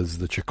show is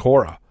the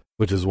Chicora,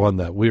 which is one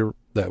that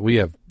we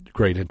have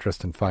great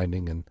interest in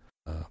finding. And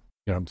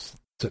I'm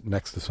sitting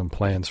next to some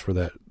plans for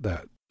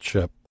that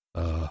ship.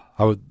 I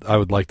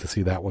would like to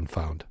see that one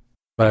found.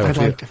 But I'd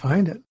like to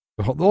find it.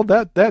 Well,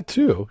 that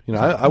too.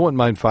 I wouldn't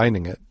mind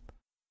finding it.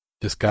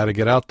 Just got to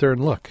get out there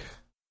and look.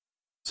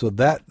 So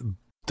that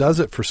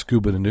does it for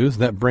scuba news,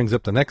 and that brings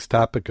up the next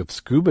topic of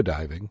scuba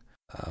diving.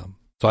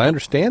 So I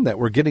understand that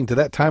we're getting to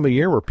that time of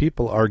year where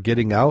people are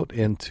getting out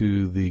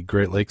into the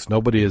Great Lakes.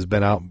 Nobody has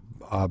been out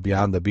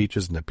beyond the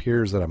beaches and the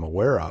piers that I'm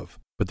aware of,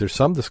 but there's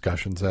some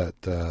discussions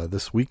that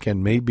this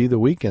weekend may be the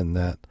weekend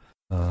that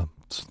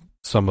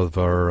some of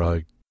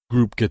our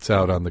group gets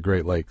out on the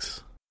Great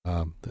Lakes.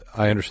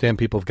 I understand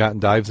people have gotten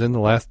dives in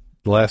the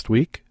last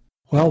week.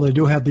 Well, they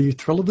do have the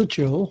Thrill of the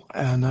Chill,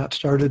 and that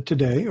started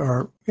today,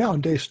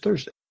 today's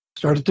Thursday.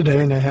 Started today,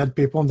 and they had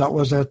people, and that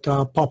was at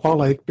Pawpaw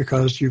Lake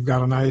because you've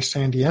got a nice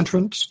sandy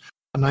entrance,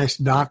 a nice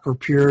dock or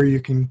pier. You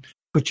can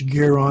put your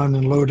gear on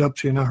and load up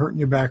so you're not hurting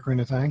your back or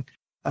anything.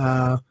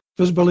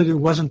 Visibility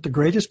wasn't the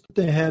greatest, but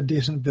they had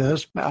decent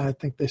vis. I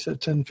think they said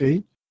 10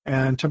 feet,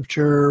 and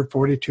temperature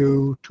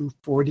 42 to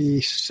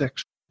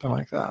 46, something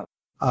like that.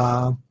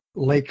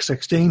 Lake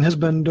 16 has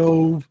been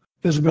dove.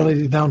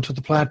 Visibility down to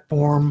the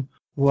platform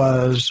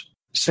was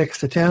 6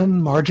 to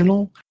 10,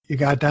 marginal. You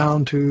got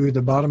down to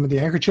the bottom of the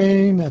anchor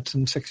chain, that's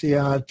in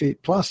 60-odd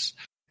feet plus,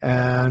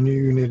 and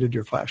you needed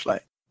your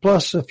flashlight.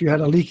 Plus, if you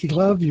had a leaky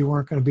glove, you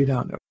weren't going to be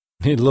down there.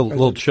 A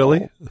little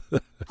chilly?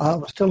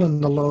 Still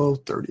in the low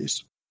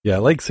 30s. Yeah,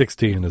 Lake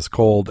 16 is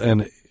cold,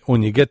 and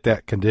when you get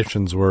that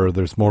conditions where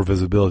there's more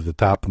visibility at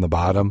the top and the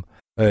bottom,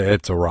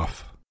 it's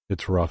rough.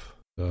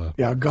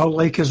 Gull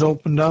Lake has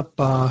opened up.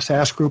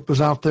 SAS Group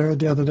was out there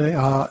the other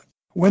day,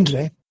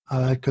 Wednesday,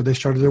 because they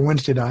started their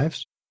Wednesday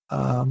dives.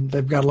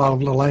 They've got a lot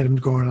of little items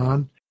going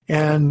on.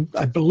 And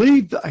I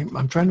believe,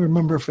 I'm trying to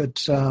remember if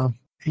it's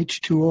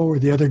H2O or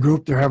the other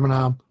group, they're having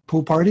a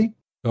pool party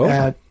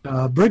at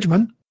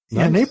Bridgman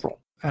in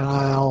April. And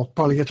I'll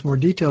probably get some more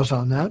details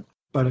on that.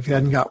 But if you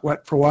hadn't got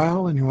wet for a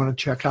while and you want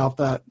to check out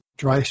that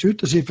dry suit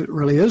to see if it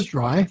really is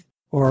dry,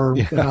 or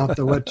get out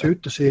the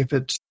wetsuit to see if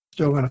it's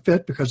still going to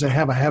fit, because they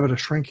have a habit of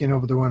shrinking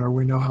over the winter.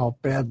 We know how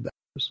bad that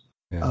is.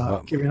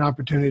 Give you an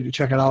opportunity to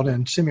check it out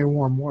in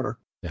semi-warm water.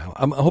 Yeah,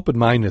 I'm hoping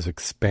mine is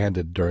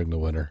expanded during the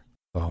winter.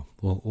 So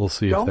we'll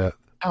see if that.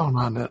 Don't count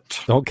on it.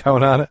 Don't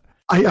count on it.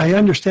 I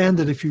understand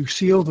that if you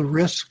seal the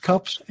wrist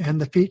cuffs and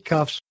the feet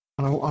cuffs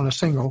on a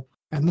single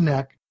and the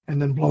neck,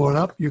 and then blow it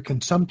up, you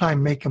can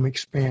sometime make them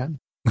expand.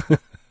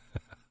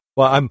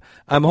 Well,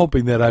 I'm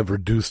hoping that I've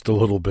reduced a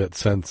little bit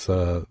since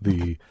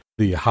the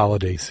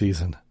holiday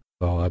season.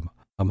 So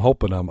I'm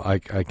hoping I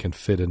can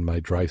fit in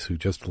my dry suit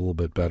just a little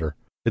bit better.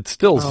 It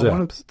still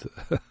zips.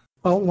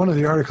 One of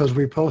the articles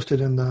we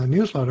posted in the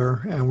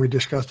newsletter, and we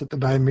discussed at the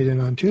dive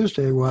meeting on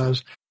Tuesday,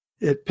 was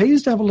it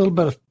pays to have a little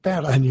bit of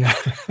fat on you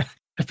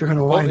if you're going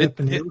to wind up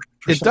in the ocean.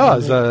 It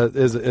does.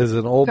 As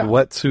an old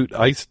wetsuit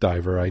ice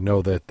diver, I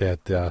know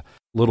that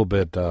little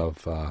bit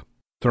of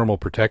thermal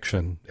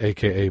protection,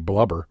 a.k.a.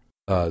 blubber,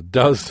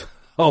 does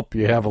help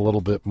you have a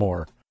little bit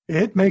more.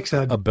 It makes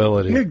a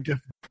ability. Big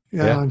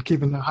difference on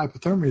keeping the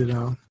hypothermia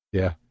down.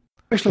 Yeah.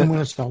 Especially when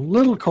it's a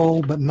little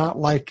cold, but not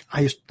like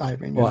ice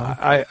diving. Well,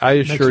 I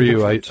assure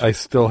you, I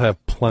still have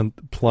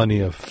plenty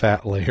of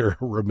fat layer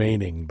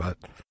remaining, but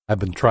I've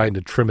been trying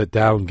to trim it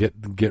down,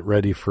 get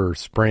ready for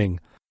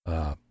spring.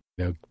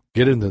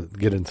 Get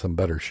in some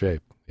better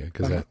shape,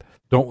 because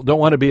don't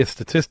want to be a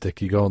statistic.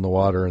 You go in the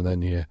water and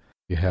then you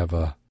have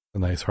a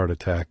nice heart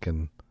attack,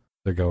 and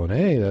they're going,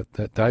 hey,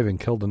 that diving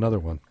killed another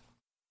one.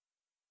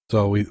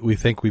 So we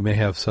think we may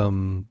have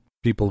some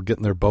people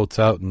getting their boats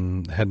out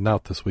and heading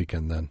out this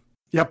weekend then.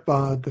 Yep,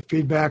 the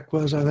feedback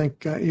was, I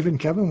think, even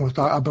Kevin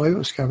I believe it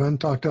was Kevin,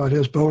 talked about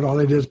his boat. All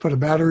he did is put a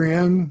battery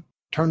in,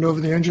 turned over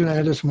the engine,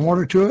 added some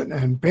water to it,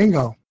 and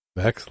bingo.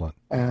 Excellent.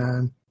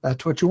 And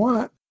that's what you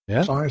want.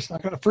 Yeah. As long as it's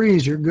not going to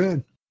freeze, you're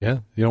good. Yeah,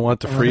 you don't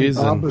want it to freeze.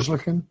 Bob was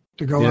looking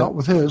to go out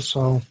with his,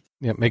 so.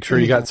 Yeah, make sure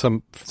you got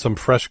some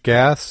fresh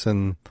gas,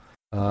 and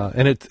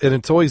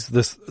it's always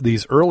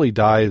these early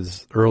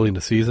dives early in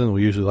the season.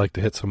 We usually like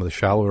to hit some of the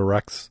shallower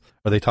wrecks.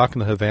 Are they talking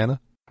to Havana?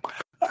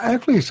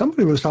 Actually,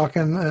 somebody was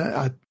talking,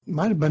 it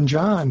might have been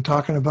John,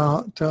 talking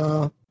about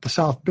the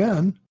South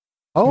Bend.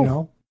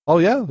 Oh,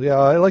 yeah.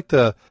 I like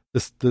the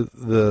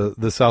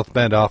South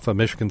Bend off of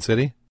Michigan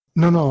City.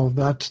 No,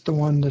 that's the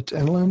one that's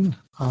inland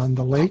on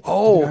the lake.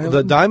 Oh,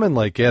 the Diamond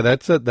Lake. Yeah,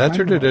 that's a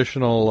Diamond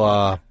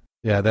traditional.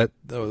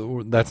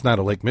 That's not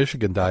a Lake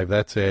Michigan dive.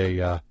 That's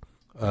a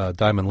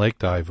Diamond Lake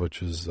dive,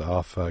 which is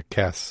off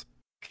Cass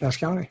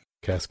County.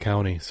 Cass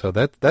County. So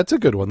that's a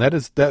good one. That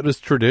is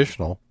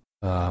traditional.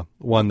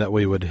 One that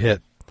we would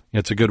hit.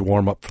 It's a good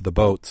warm up for the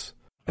boats.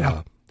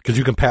 Yeah. Because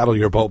you can paddle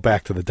your boat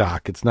back to the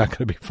dock. It's not going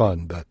to be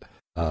fun, but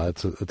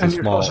it's a And small.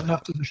 you're close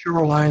enough to the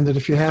shoreline that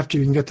if you have to,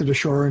 you can get to the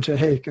shore and say,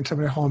 "Hey, can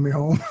somebody haul me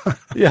home?"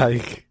 Yeah,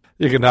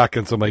 you can knock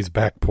on somebody's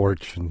back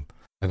porch and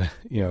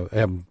have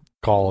them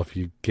call if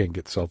you can't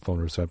get cell phone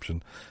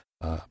reception.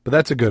 But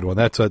that's a good one.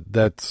 That's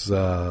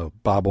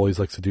Bob always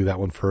likes to do that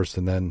one first,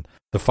 and then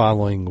the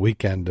following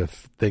weekend,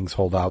 if things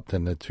hold out,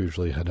 then it's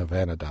usually a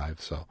Havana dive.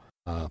 So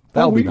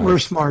that'll be nice. We're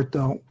smart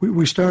though.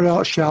 We start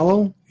out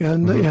shallow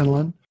in the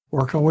inland,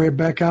 work our way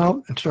back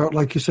out, and start,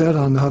 like you said,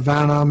 on the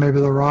Havana, maybe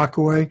the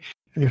Rockaway,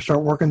 and you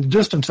start working the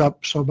distance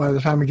up. So by the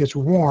time it gets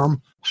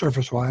warm,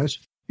 surface-wise,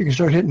 you can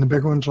start hitting the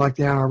big ones like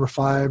the Ann Arbor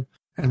 5.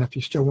 And if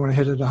you still want to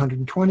hit it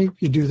 120,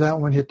 you do that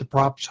one, hit the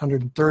props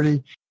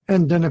 130.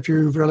 And then if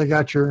you've really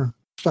got your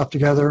stuff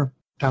together,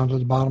 down to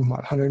the bottom,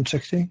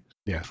 160?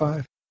 Yeah.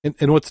 5.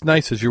 And what's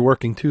nice is you're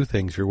working two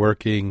things. You're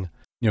working,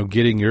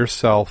 getting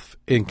yourself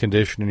in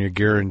condition and your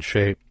gear in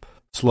shape,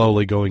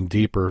 slowly going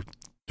deeper,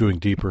 doing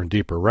deeper and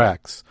deeper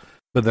wrecks.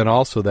 But then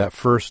also that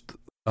first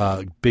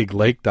big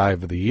lake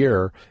dive of the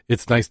year,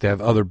 it's nice to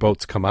have other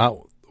boats come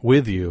out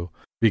with you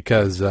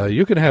because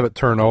you can have it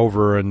turn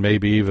over and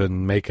maybe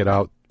even make it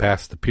out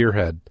past the pier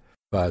head.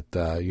 But,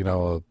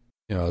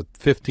 a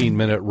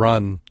 15-minute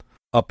run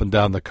up and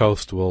down the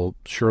coast will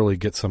surely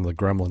get some of the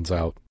gremlins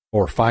out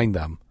or find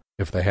them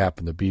if they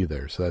happen to be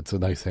there. So that's a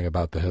nice thing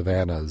about the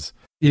Havanas.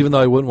 Even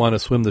though I wouldn't want to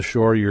swim the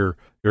shore, you're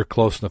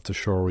close enough to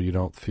shore where you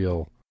don't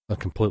feel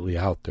completely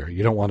out there.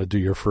 You don't want to do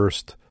your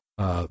first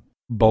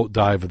boat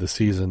dive of the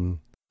season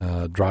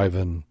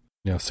driving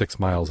 6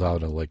 miles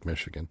out of Lake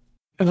Michigan.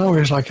 And I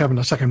always like having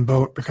a second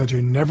boat because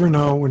you never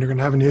know when you're going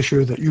to have an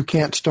issue that you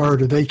can't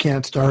start or they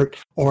can't start,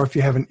 or if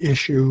you have an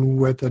issue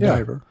with the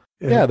diver.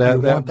 Yeah, you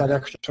want that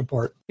extra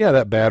support. Yeah,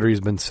 that battery's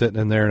been sitting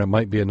in there, and it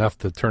might be enough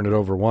to turn it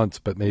over once,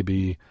 but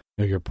maybe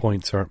your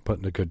points aren't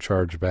putting a good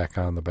charge back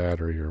on the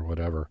battery or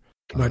whatever.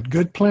 But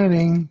good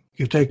planning,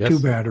 you take Yes. 2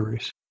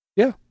 batteries.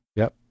 Yeah,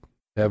 yep.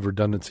 Have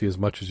redundancy as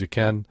much as you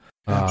can.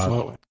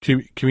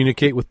 Absolutely.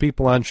 Communicate with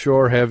people on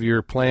shore. Have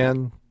your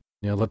plan.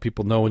 Let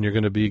people know when you're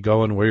going to be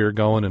going, where you're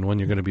going, and when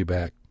you're going to be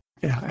back.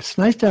 Yeah, it's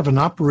nice to have an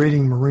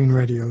operating marine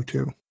radio,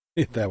 too.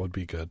 That would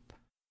be good.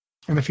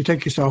 And if you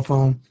take your cell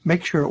phone,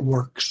 make sure it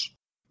works.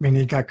 I mean,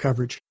 you got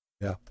coverage.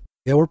 Yeah,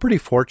 we're pretty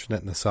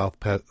fortunate in the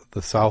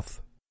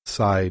south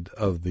side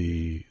of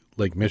the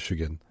Lake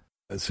Michigan.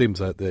 It seems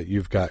that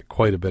you've got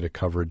quite a bit of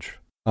coverage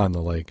on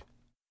the lake.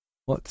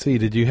 Let's see.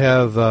 Did you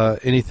have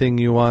anything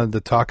you wanted to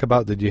talk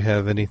about? Did you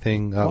have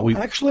anything?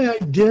 Actually, I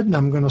did, and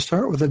I'm going to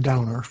start with a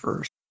downer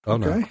first. Oh,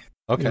 no. Okay.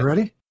 Okay. You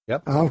ready?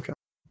 Yep. Okay.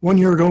 1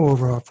 year ago,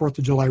 over a 4th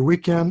of July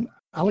weekend,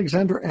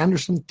 Alexander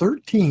Anderson,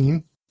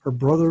 13, her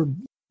brother,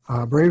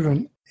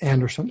 Braven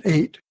Anderson,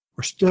 8,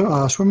 were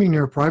still swimming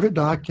near a private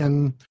dock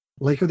in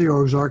Lake of the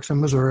Ozarks in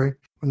Missouri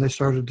when they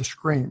started to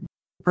scream.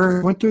 The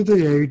parents went to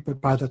the aid,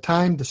 but by the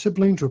time the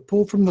siblings were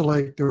pulled from the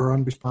lake, they were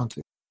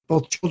unresponsive.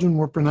 Both children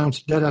were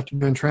pronounced dead after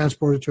being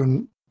transported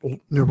to a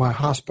nearby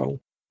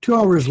hospital. 2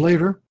 hours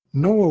later,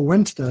 Noah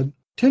Winstead,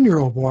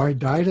 10-year-old boy,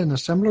 died in a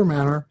similar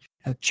manner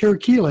at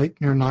Cherokee Lake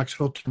near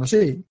Knoxville,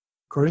 Tennessee.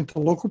 According to the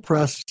local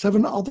press,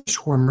 7 other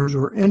swimmers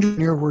were injured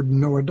near where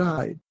Noah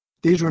died.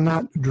 These were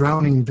not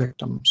drowning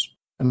victims.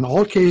 In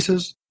all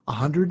cases,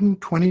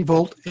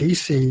 120-volt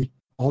AC,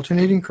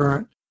 alternating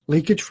current,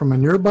 leakage from a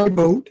nearby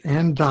boat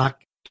and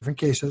dock, different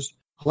cases,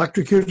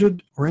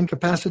 electrocuted or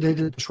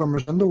incapacitated the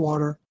swimmers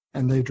underwater,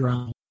 and they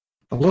drowned.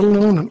 The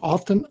little-known and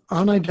often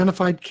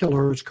unidentified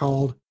killer is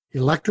called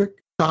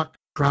electric shock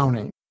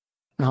drowning.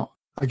 Now,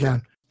 again,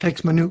 it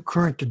takes minute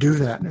current to do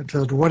that. And it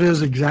says, what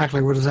does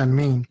that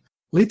mean?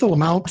 Lethal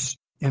amounts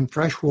in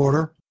fresh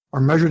water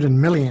are measured in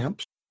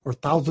milliamps or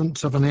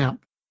thousandths of an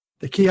amp.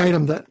 The key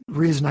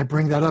reason I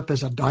bring that up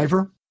as a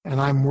diver, and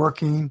I'm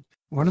working,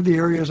 one of the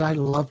areas I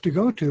love to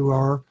go to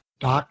are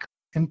dock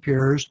and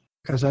piers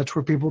because that's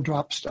where people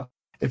drop stuff.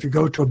 If you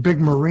go to a big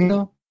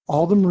marina,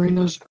 all the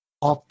marinas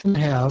often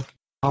have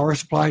power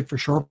supplied for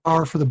shore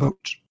power for the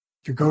boats.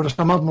 If you go to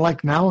some of them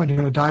like now and you're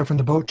going to dive when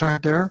the boats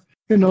aren't there,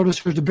 you'll notice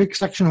there's a big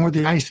section where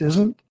the ice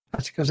isn't.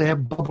 That's because they have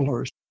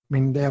bubblers,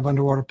 meaning they have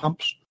underwater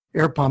pumps,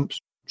 air pumps,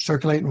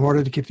 circulating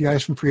water to keep the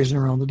ice from freezing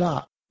around the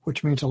dock,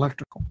 which means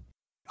electrical.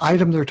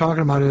 Item they're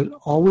talking about is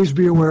always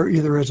be aware,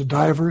 either as a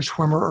diver,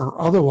 swimmer, or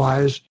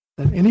otherwise,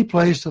 that any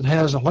place that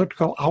has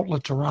electrical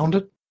outlets around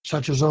it,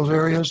 such as those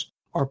areas,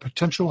 are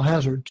potential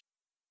hazards.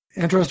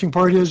 Interesting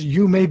part is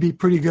you may be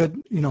pretty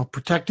good,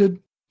 protected,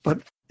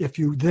 but if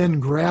you then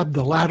grab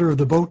the ladder of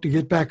the boat to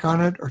get back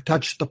on it or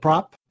touch the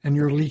prop and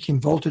you're leaking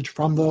voltage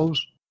from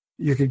those,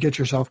 you could get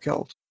yourself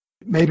killed.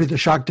 Maybe the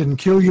shock didn't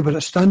kill you, but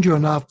it stunned you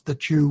enough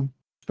that you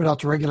spit out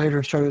the regulator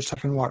and started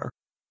sucking water.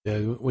 Yeah,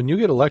 when you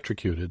get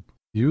electrocuted,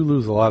 you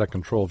lose a lot of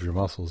control of your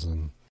muscles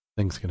and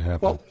things can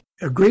happen. Well,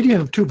 a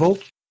gradient of 2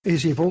 volts,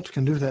 AC volts,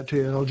 can do that to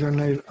you. It'll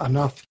generate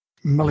enough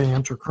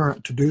milliamps or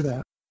current to do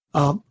that.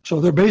 So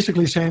they're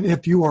basically saying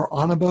if you are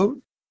on a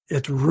boat,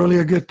 it's really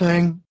a good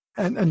thing.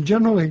 And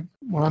generally,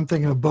 when I'm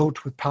thinking of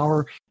boats with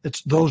power,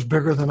 it's those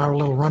bigger than our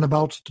little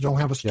runabouts that don't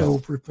have a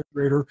stove,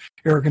 refrigerator,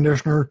 air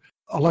conditioner,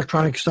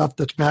 electronic stuff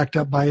that's backed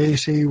up by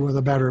AC with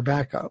a battery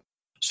backup.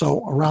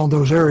 So around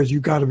those areas,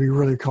 you've got to be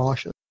really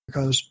cautious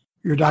because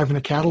you're diving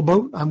a cattle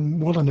boat. I'm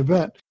willing to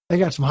bet they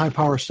got some high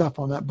power stuff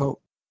on that boat.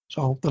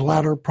 So the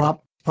ladder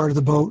prop part of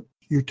the boat,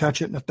 you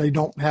touch it, and if they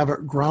don't have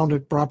it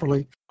grounded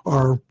properly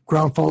or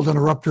ground fault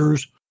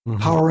interrupters,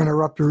 power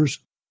interrupters,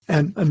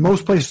 and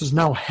most places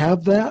now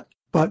have that,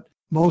 but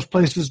most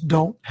places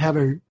don't have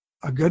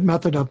a good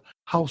method of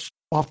how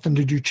often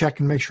did you check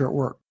and make sure it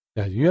worked.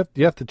 Yeah, you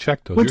have to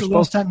check those. When's the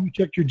last time you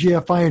checked your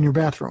GFI in your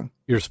bathroom?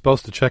 You're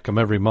supposed to check them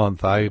every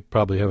month. I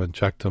probably haven't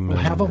checked them.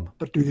 Have them,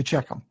 but do you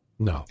check them?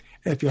 No.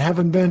 If you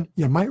haven't been,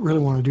 you might really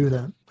want to do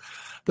that.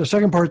 The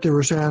second part they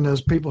were saying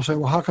is people say,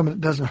 well, how come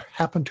it doesn't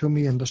happen to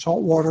me in the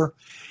salt water?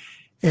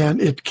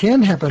 And it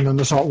can happen in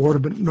the salt water,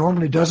 but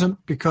normally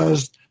doesn't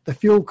because the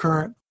fuel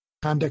current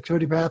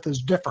conductivity path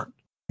is different.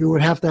 You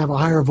would have to have a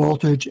higher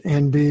voltage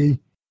and be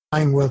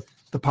lying with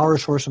the power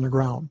source in the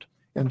ground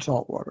in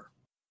salt water.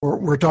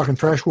 We're talking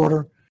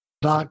freshwater,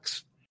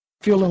 docks,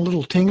 feeling a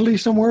little tingly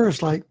somewhere.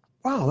 It's like,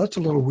 wow, that's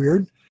a little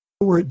weird.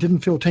 Where it didn't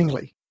feel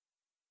tingly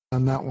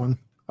on that one.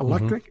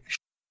 Electric.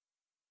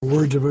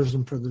 Words of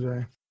wisdom for the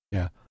day.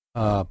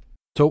 Yeah.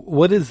 So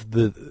what is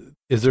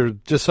there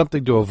just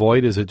something to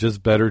avoid? Is it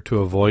just better to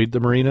avoid the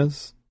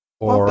marinas?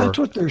 Or Well, that's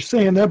what they're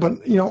saying there, but,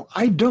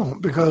 I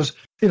don't because,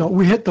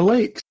 we hit the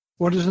lakes.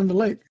 What is in the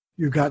lake?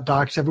 You've got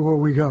docks everywhere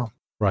we go.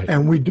 Right.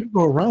 And we do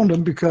go around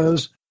them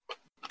because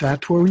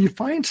that's where you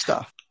find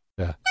stuff.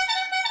 Yeah.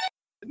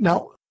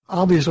 Now,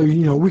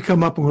 obviously, we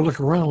come up and we look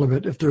around a little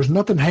bit. If there's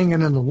nothing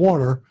hanging in the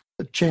water,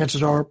 the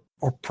chances are,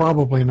 or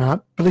probably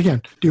not. But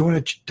again, do you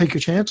want to take a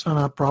chance on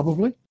that?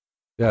 Probably.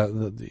 Yeah,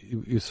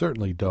 you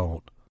certainly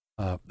don't.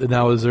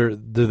 Now, do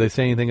they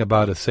say anything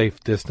about a safe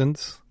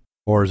distance?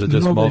 Or is it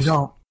just No, most? they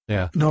don't.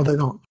 Yeah. No, they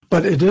don't.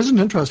 But it is an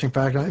interesting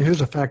fact.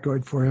 Here's a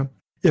factoid for you.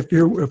 If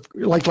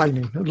like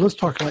lightning, let's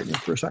talk lightning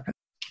for a second.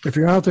 If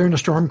you're out there and a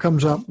storm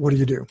comes up, what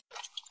do?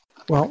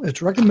 Well,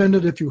 it's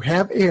recommended if you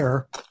have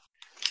air,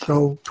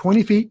 go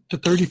 20 feet to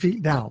 30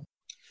 feet down.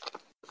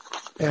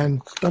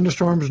 And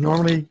thunderstorms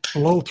normally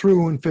blow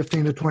through in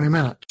 15 to 20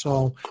 minutes.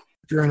 So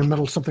if you're in the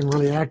middle of something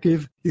really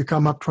active, you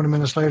come up 20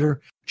 minutes later,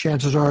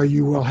 chances are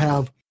you will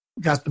have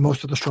got the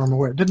most of the storm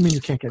away. It doesn't mean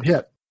you can't get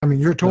hit. I mean,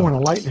 you're towing a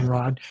lightning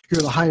rod.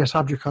 You're the highest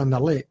object on the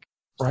lake,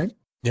 right?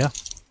 Yeah.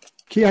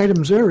 Key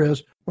items there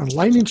is when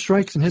lightning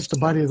strikes and hits the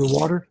body of the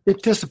water,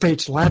 it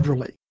dissipates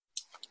laterally,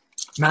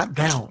 not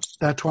down.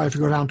 That's why if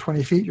you go down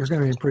 20 feet, you're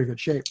going to be in pretty good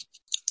shape.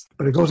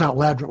 But it goes out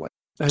laterally.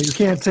 Now, you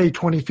can't say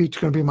 20 feet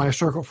is going to be my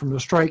circle from the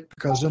strike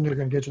because then you're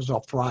going to get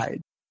yourself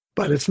fried.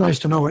 But it's nice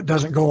to know it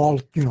doesn't go all,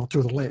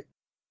 through the lake.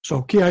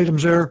 So key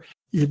items there,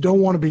 you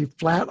don't want to be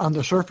flat on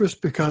the surface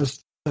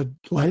because the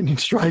lightning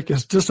strike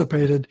is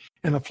dissipated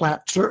in a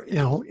flat,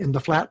 in the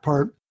flat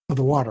part of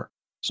the water.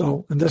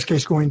 So in this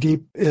case, going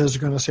deep is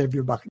going to save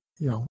your bucket,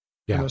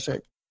 Yeah.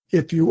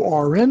 If you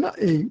are in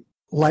a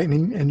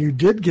lightning and you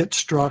did get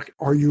struck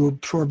or you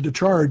absorbed a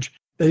charge,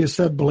 they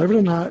said, believe it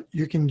or not,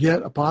 you can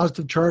get a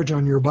positive charge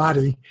on your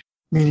body,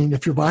 meaning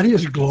if your body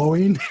is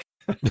glowing,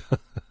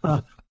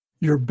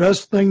 your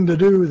best thing to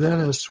do then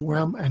is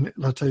swim, and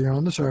let's say you're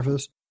on the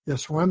surface, you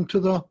swim to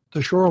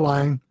the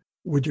shoreline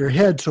with your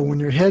head, so when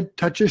your head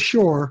touches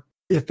shore,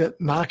 if it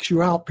knocks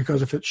you out,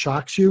 because if it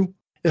shocks you,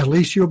 at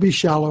least you'll be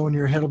shallow and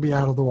your head will be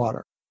out of the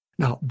water.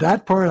 Now,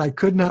 that part I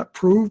could not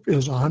prove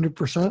is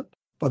 100%,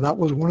 but that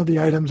was one of the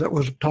items that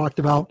was talked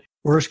about,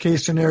 worst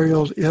case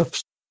scenarios,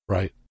 ifs.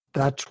 Right.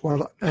 That's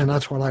what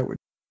I would.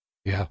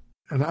 Yeah.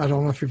 And I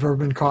don't know if you've ever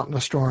been caught in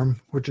a storm,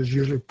 which is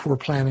usually poor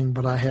planning,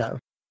 but I have.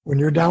 When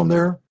you're down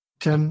there,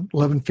 10,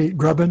 11 feet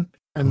grubbing,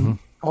 and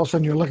all of a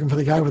sudden you're looking for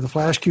the guy with the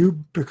flash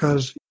cube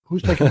because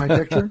who's taking my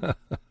picture?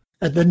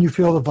 And then you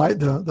feel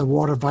the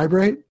water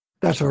vibrate.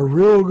 That's a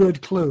real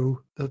good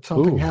clue that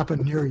something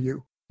happened near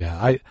you.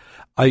 Yeah,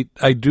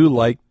 I do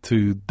like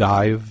to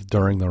dive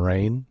during the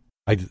rain.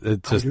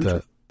 It's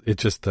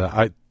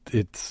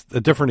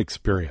a different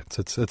experience.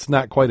 It's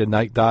not quite a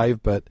night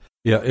dive, but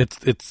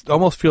it's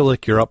almost feel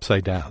like you're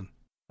upside down.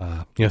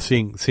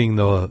 Seeing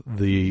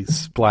the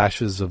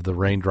splashes of the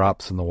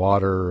raindrops in the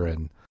water,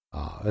 and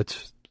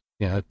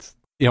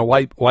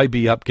why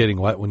be up getting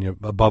wet when you're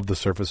above the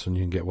surface when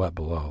you can get wet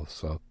below?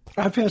 So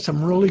I've had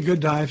some really good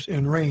dives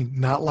in rain,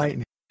 not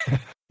lightning.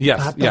 Yes,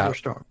 not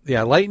thunderstorm.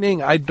 Yeah,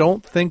 lightning. I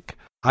don't think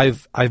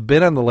I've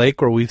been on the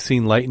lake where we've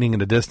seen lightning in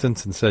the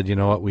distance and said, you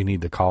know what, we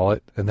need to call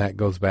it, and that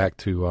goes back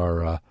to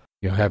our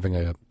having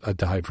a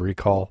dive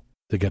recall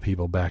to get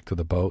people back to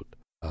the boat.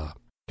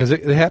 Because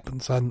it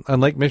happens on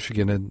Lake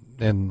Michigan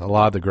and a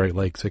lot of the Great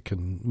Lakes. It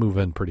can move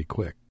in pretty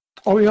quick.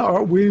 Oh, yeah.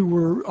 We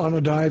were on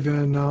a dive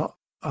out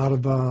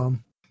of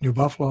New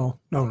Buffalo.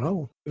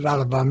 No. It was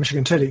out of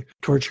Michigan City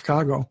towards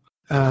Chicago.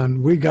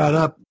 and we got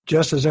up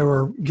just as they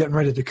were getting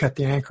ready to cut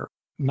the anchor.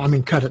 I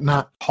mean, cut it,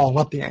 not haul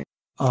up the anchor.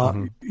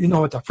 You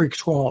know what the freak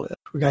squall is.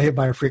 We got hit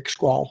by a freak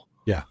squall.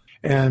 Yeah.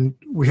 And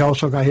we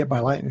also got hit by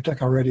lightning. It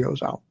took our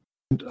radios out.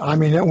 And, I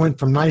mean, it went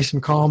from nice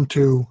and calm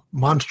to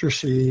monster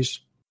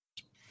seas.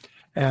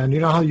 And you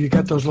know how you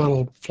get those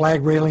little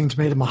flag railings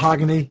made of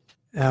mahogany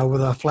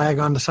with a flag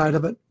on the side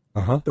of it?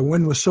 The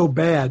wind was so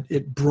bad,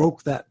 it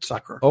broke that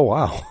sucker. Oh,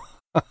 wow.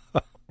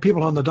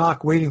 People on the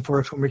dock waiting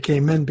for us when we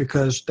came in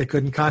because they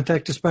couldn't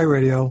contact us by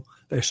radio.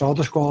 They saw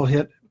the squall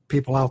hit.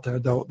 People out there,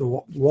 the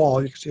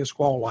wall, you can see a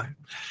squall line,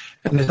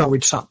 and they thought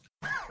we'd sunk.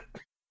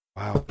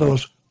 Wow.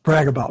 Those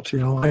bragabouts,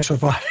 I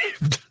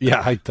survived.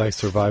 Yeah, I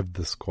survived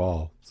the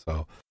squall.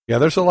 So, yeah,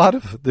 there's a lot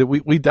of,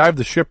 we dive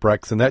the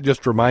shipwrecks, and that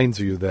just reminds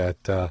you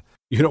that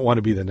you don't want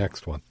to be the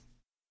next one.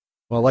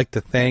 Well, I'd like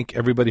to thank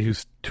everybody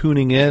who's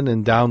tuning in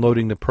and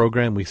downloading the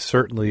program. We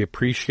certainly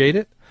appreciate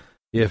it.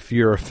 If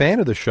you're a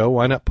fan of the show,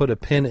 why not put a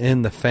pin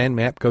in the fan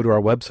map? Go to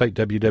our website,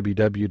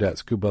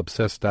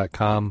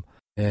 www.scubaobsessed.com.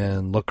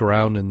 and look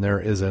around, and there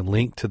is a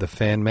link to the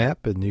fan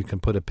map, and you can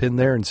put a pin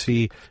there and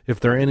see if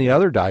there are any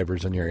other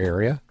divers in your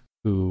area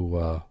who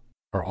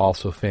are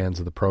also fans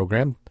of the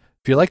program.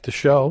 If you like the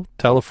show,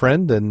 tell a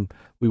friend, and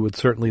we would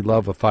certainly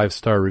love a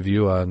 5-star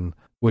review on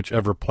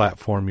whichever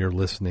platform you're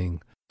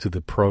listening to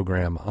the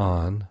program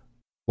on.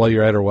 While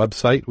you're at our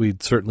website,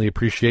 we'd certainly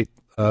appreciate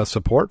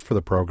support for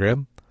the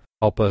program.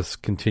 Help us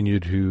continue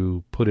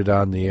to put it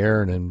on the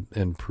air and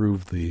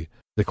improve the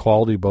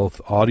quality,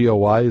 both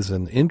audio-wise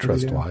and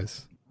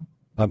interest-wise.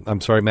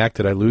 I'm sorry, Mac,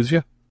 did I lose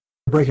you?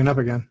 Breaking up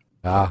again.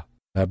 But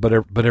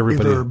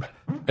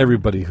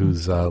everybody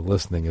who's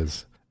listening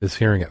is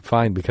hearing it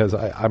fine because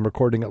I'm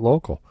recording it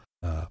local.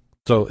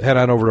 So head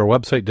on over to our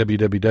website,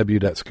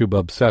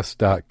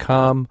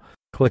 www.scubaobsessed.com.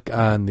 Click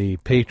on the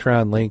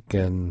Patreon link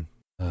and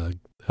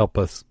help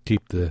us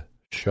keep the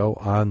show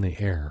on the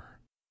air.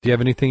 Do you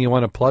have anything you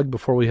want to plug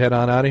before we head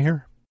on out of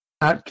here?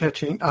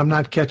 I'm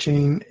not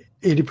catching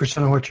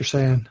 80% of what you're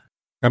saying.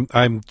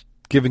 I'm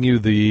giving you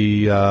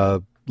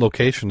the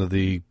location of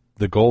the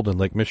gold in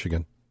Lake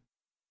Michigan.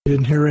 I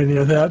didn't hear any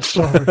of that,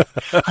 so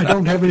I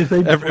don't have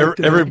anything.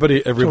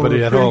 Everybody so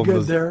at home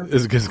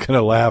is going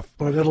to laugh.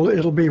 But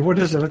it'll be, what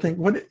is it? I think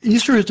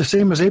Easter is the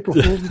same as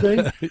April Fool's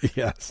Day.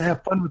 Yes.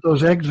 Have fun with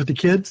those eggs with the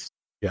kids.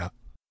 Yeah.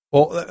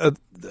 Well,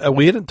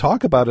 we didn't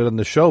talk about it on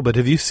the show, but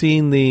have you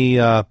seen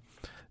the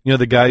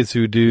the guys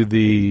who do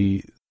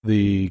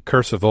the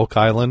Curse of Oak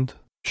Island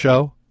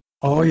show?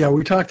 Oh yeah,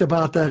 we talked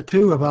about that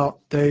too. About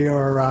they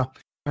are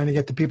trying to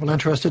get the people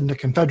interested in the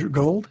Confederate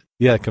gold.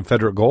 Yeah,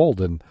 Confederate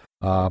gold, and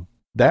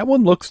that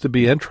one looks to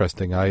be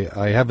interesting.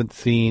 I haven't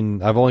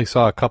seen. I've only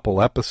saw a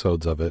couple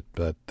episodes of it,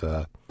 but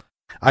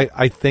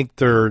I think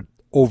they're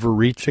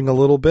overreaching a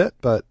little bit.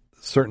 But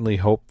certainly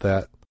hope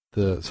that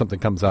something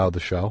comes out of the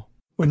show.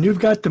 When you've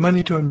got the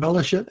money to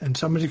embellish it, and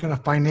somebody's going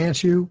to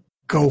finance you,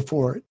 go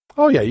for it.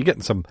 Oh yeah, you're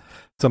getting some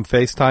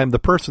FaceTime. The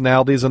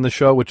personalities on the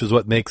show, which is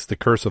what makes the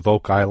Curse of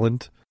Oak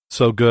Island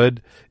so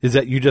good, is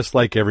that you just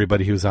like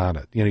everybody who's on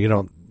it. You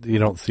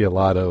don't see a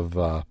lot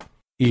of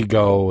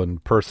ego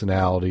and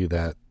personality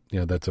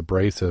that's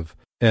abrasive,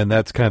 and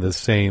that's kind of the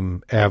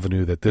same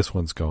avenue that this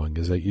one's going.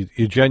 Is that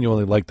you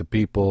genuinely like the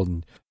people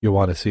and you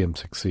want to see them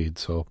succeed.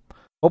 So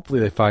hopefully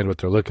they find what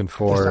they're looking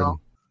for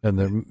and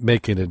they're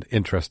making it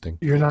interesting.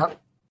 You're not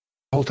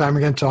the whole time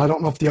again, so I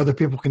don't know if the other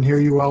people can hear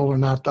you well or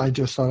not. I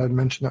just thought I'd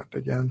mention that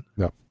again.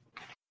 No.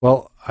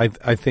 Well, I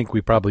think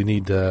we probably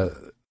need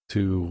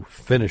to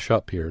finish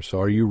up here. So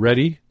are you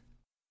ready?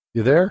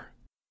 You there?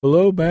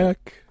 Hello,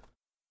 Mac.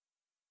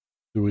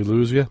 Did we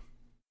lose you?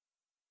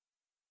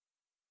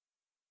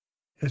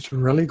 It's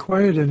really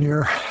quiet in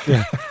here.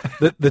 Yeah.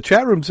 The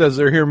chat room says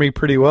they're hearing me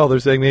pretty well. They're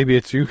saying maybe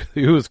it's you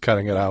who's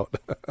cutting it out,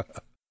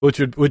 which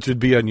would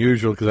be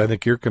unusual because I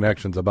think your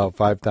connection's about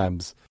 5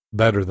 times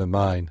better than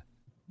mine.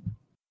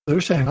 They're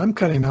saying I'm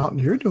cutting out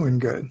and you're doing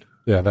good.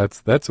 Yeah,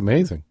 that's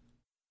amazing.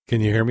 Can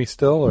you hear me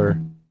still,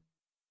 or?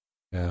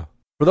 Yeah.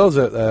 For those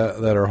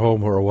that are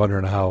home who are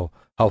wondering how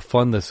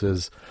fun this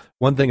is,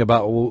 one thing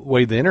about the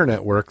way the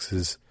internet works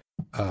is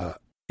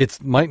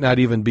it might not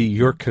even be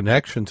your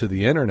connection to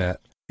the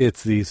internet.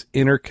 It's these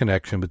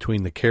interconnection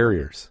between the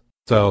carriers.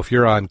 So if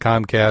you're on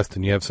Comcast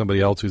and you have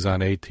somebody else who's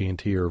on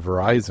AT&T or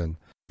Verizon,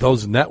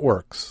 those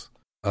networks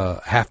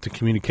have to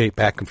communicate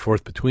back and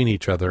forth between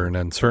each other, and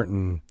on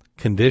certain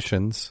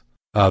conditions,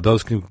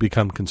 those can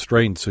become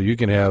constrained. So you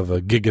can have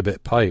a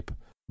gigabit pipe,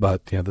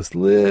 but this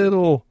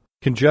little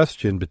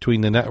congestion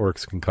between the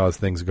networks can cause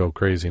things to go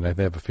crazy, and I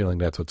have a feeling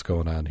that's what's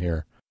going on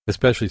here.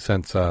 Especially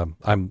since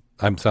I'm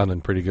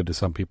sounding pretty good to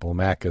some people.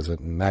 Mac isn't,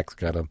 and Mac's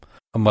got a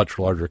much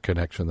larger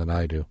connection than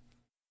I do.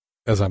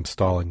 As I'm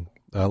stalling,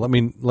 let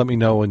me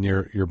know when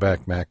you're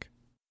back, Mac.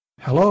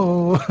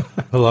 Hello.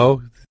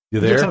 Hello, you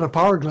there? I just had a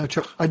power glitch.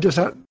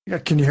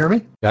 Can you hear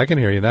me? Yeah, I can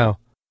hear you now.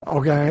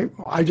 Okay,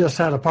 I just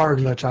had a power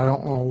glitch. I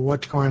don't know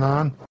what's going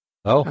on.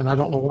 Oh, and I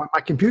don't know why my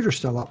computer's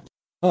still up.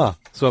 Huh?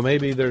 So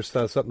maybe there's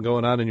something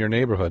going on in your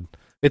neighborhood.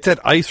 It's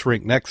that ice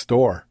rink next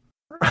door.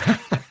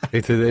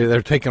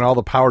 They're taking all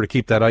the power to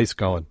keep that ice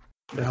going.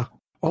 Yeah.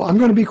 Well, I'm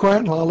going to be quiet,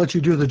 and I'll let you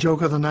do the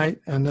joke of the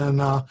night, and then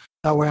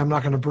that way I'm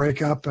not going to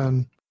break up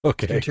and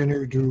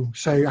continue to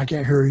say I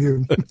can't hear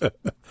you.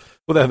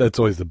 Well, that's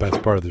always the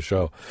best part of the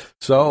show.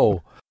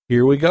 So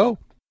here we go.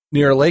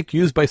 Near a lake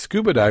used by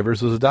scuba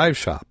divers was a dive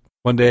shop.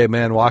 One day, a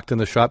man walked in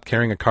the shop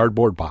carrying a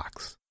cardboard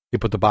box. He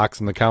put the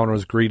box on the counter and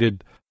was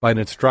greeted by an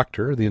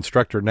instructor. The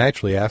instructor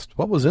naturally asked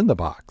what was in the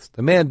box.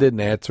 The man didn't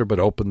answer, but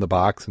opened the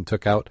box and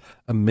took out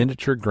a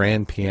miniature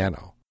grand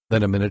piano,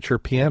 then a miniature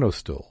piano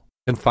stool,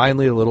 and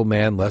finally a little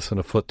man less than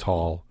a foot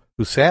tall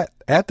who sat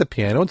at the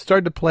piano and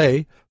started to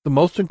play the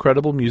most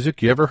incredible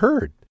music you ever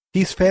heard.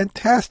 He's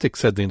fantastic,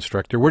 said the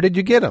instructor. Where did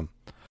you get him?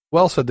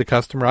 Well, said the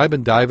customer, I've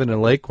been diving in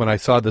a lake when I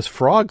saw this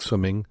frog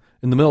swimming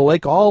in the middle of the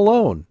lake all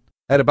alone.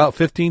 At about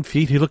 15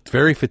 feet, he looked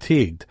very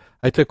fatigued.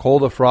 I took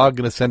hold of the frog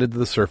and ascended to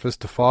the surface.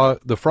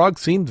 The frog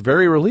seemed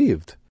very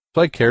relieved,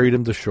 so I carried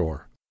him to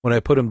shore. When I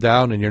put him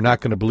down, and you're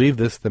not going to believe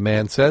this, the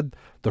man said,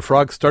 the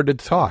frog started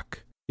to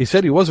talk. He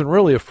said he wasn't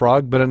really a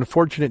frog, but an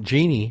unfortunate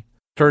genie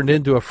turned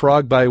into a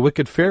frog by a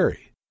wicked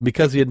fairy.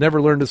 Because he had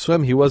never learned to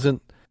swim, he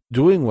wasn't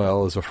doing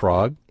well as a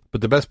frog.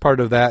 But the best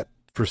part of that,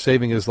 for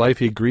saving his life,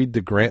 he agreed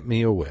to grant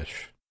me a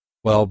wish.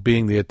 Well,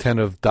 being the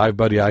attentive dive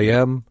buddy I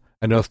am,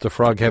 I noticed the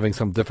frog having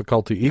some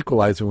difficulty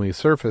equalizing when he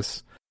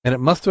surfaced, and it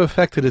must have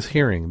affected his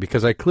hearing,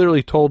 because I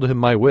clearly told him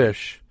my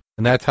wish,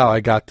 and that's how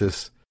I got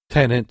this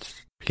 10-inch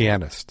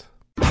pianist.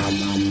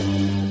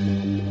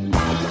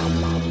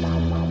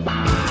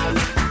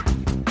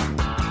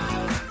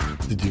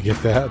 Did you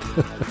get that?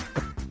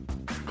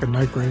 Good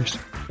night, Grace.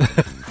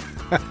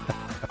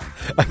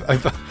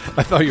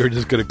 I thought you were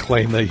just going to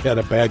claim that you had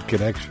a bad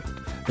connection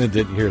and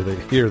didn't hear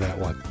that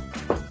one.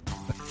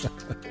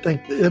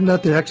 Isn't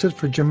that the exit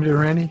for Jimmy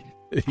Durante?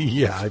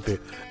 Yeah, I think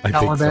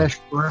Calabash,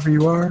 so. Wherever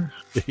you are.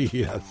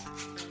 Yes.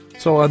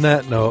 So on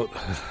that note,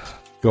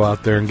 go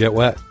out there and get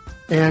wet.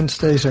 And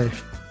stay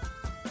safe.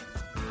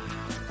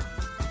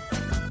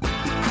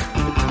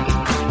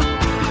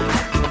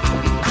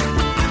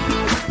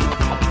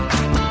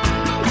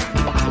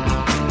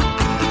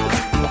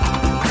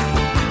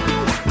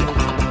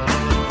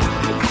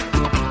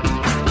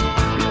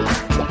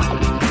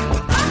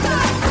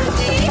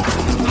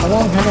 How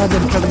long have I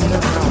been cutting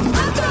that out?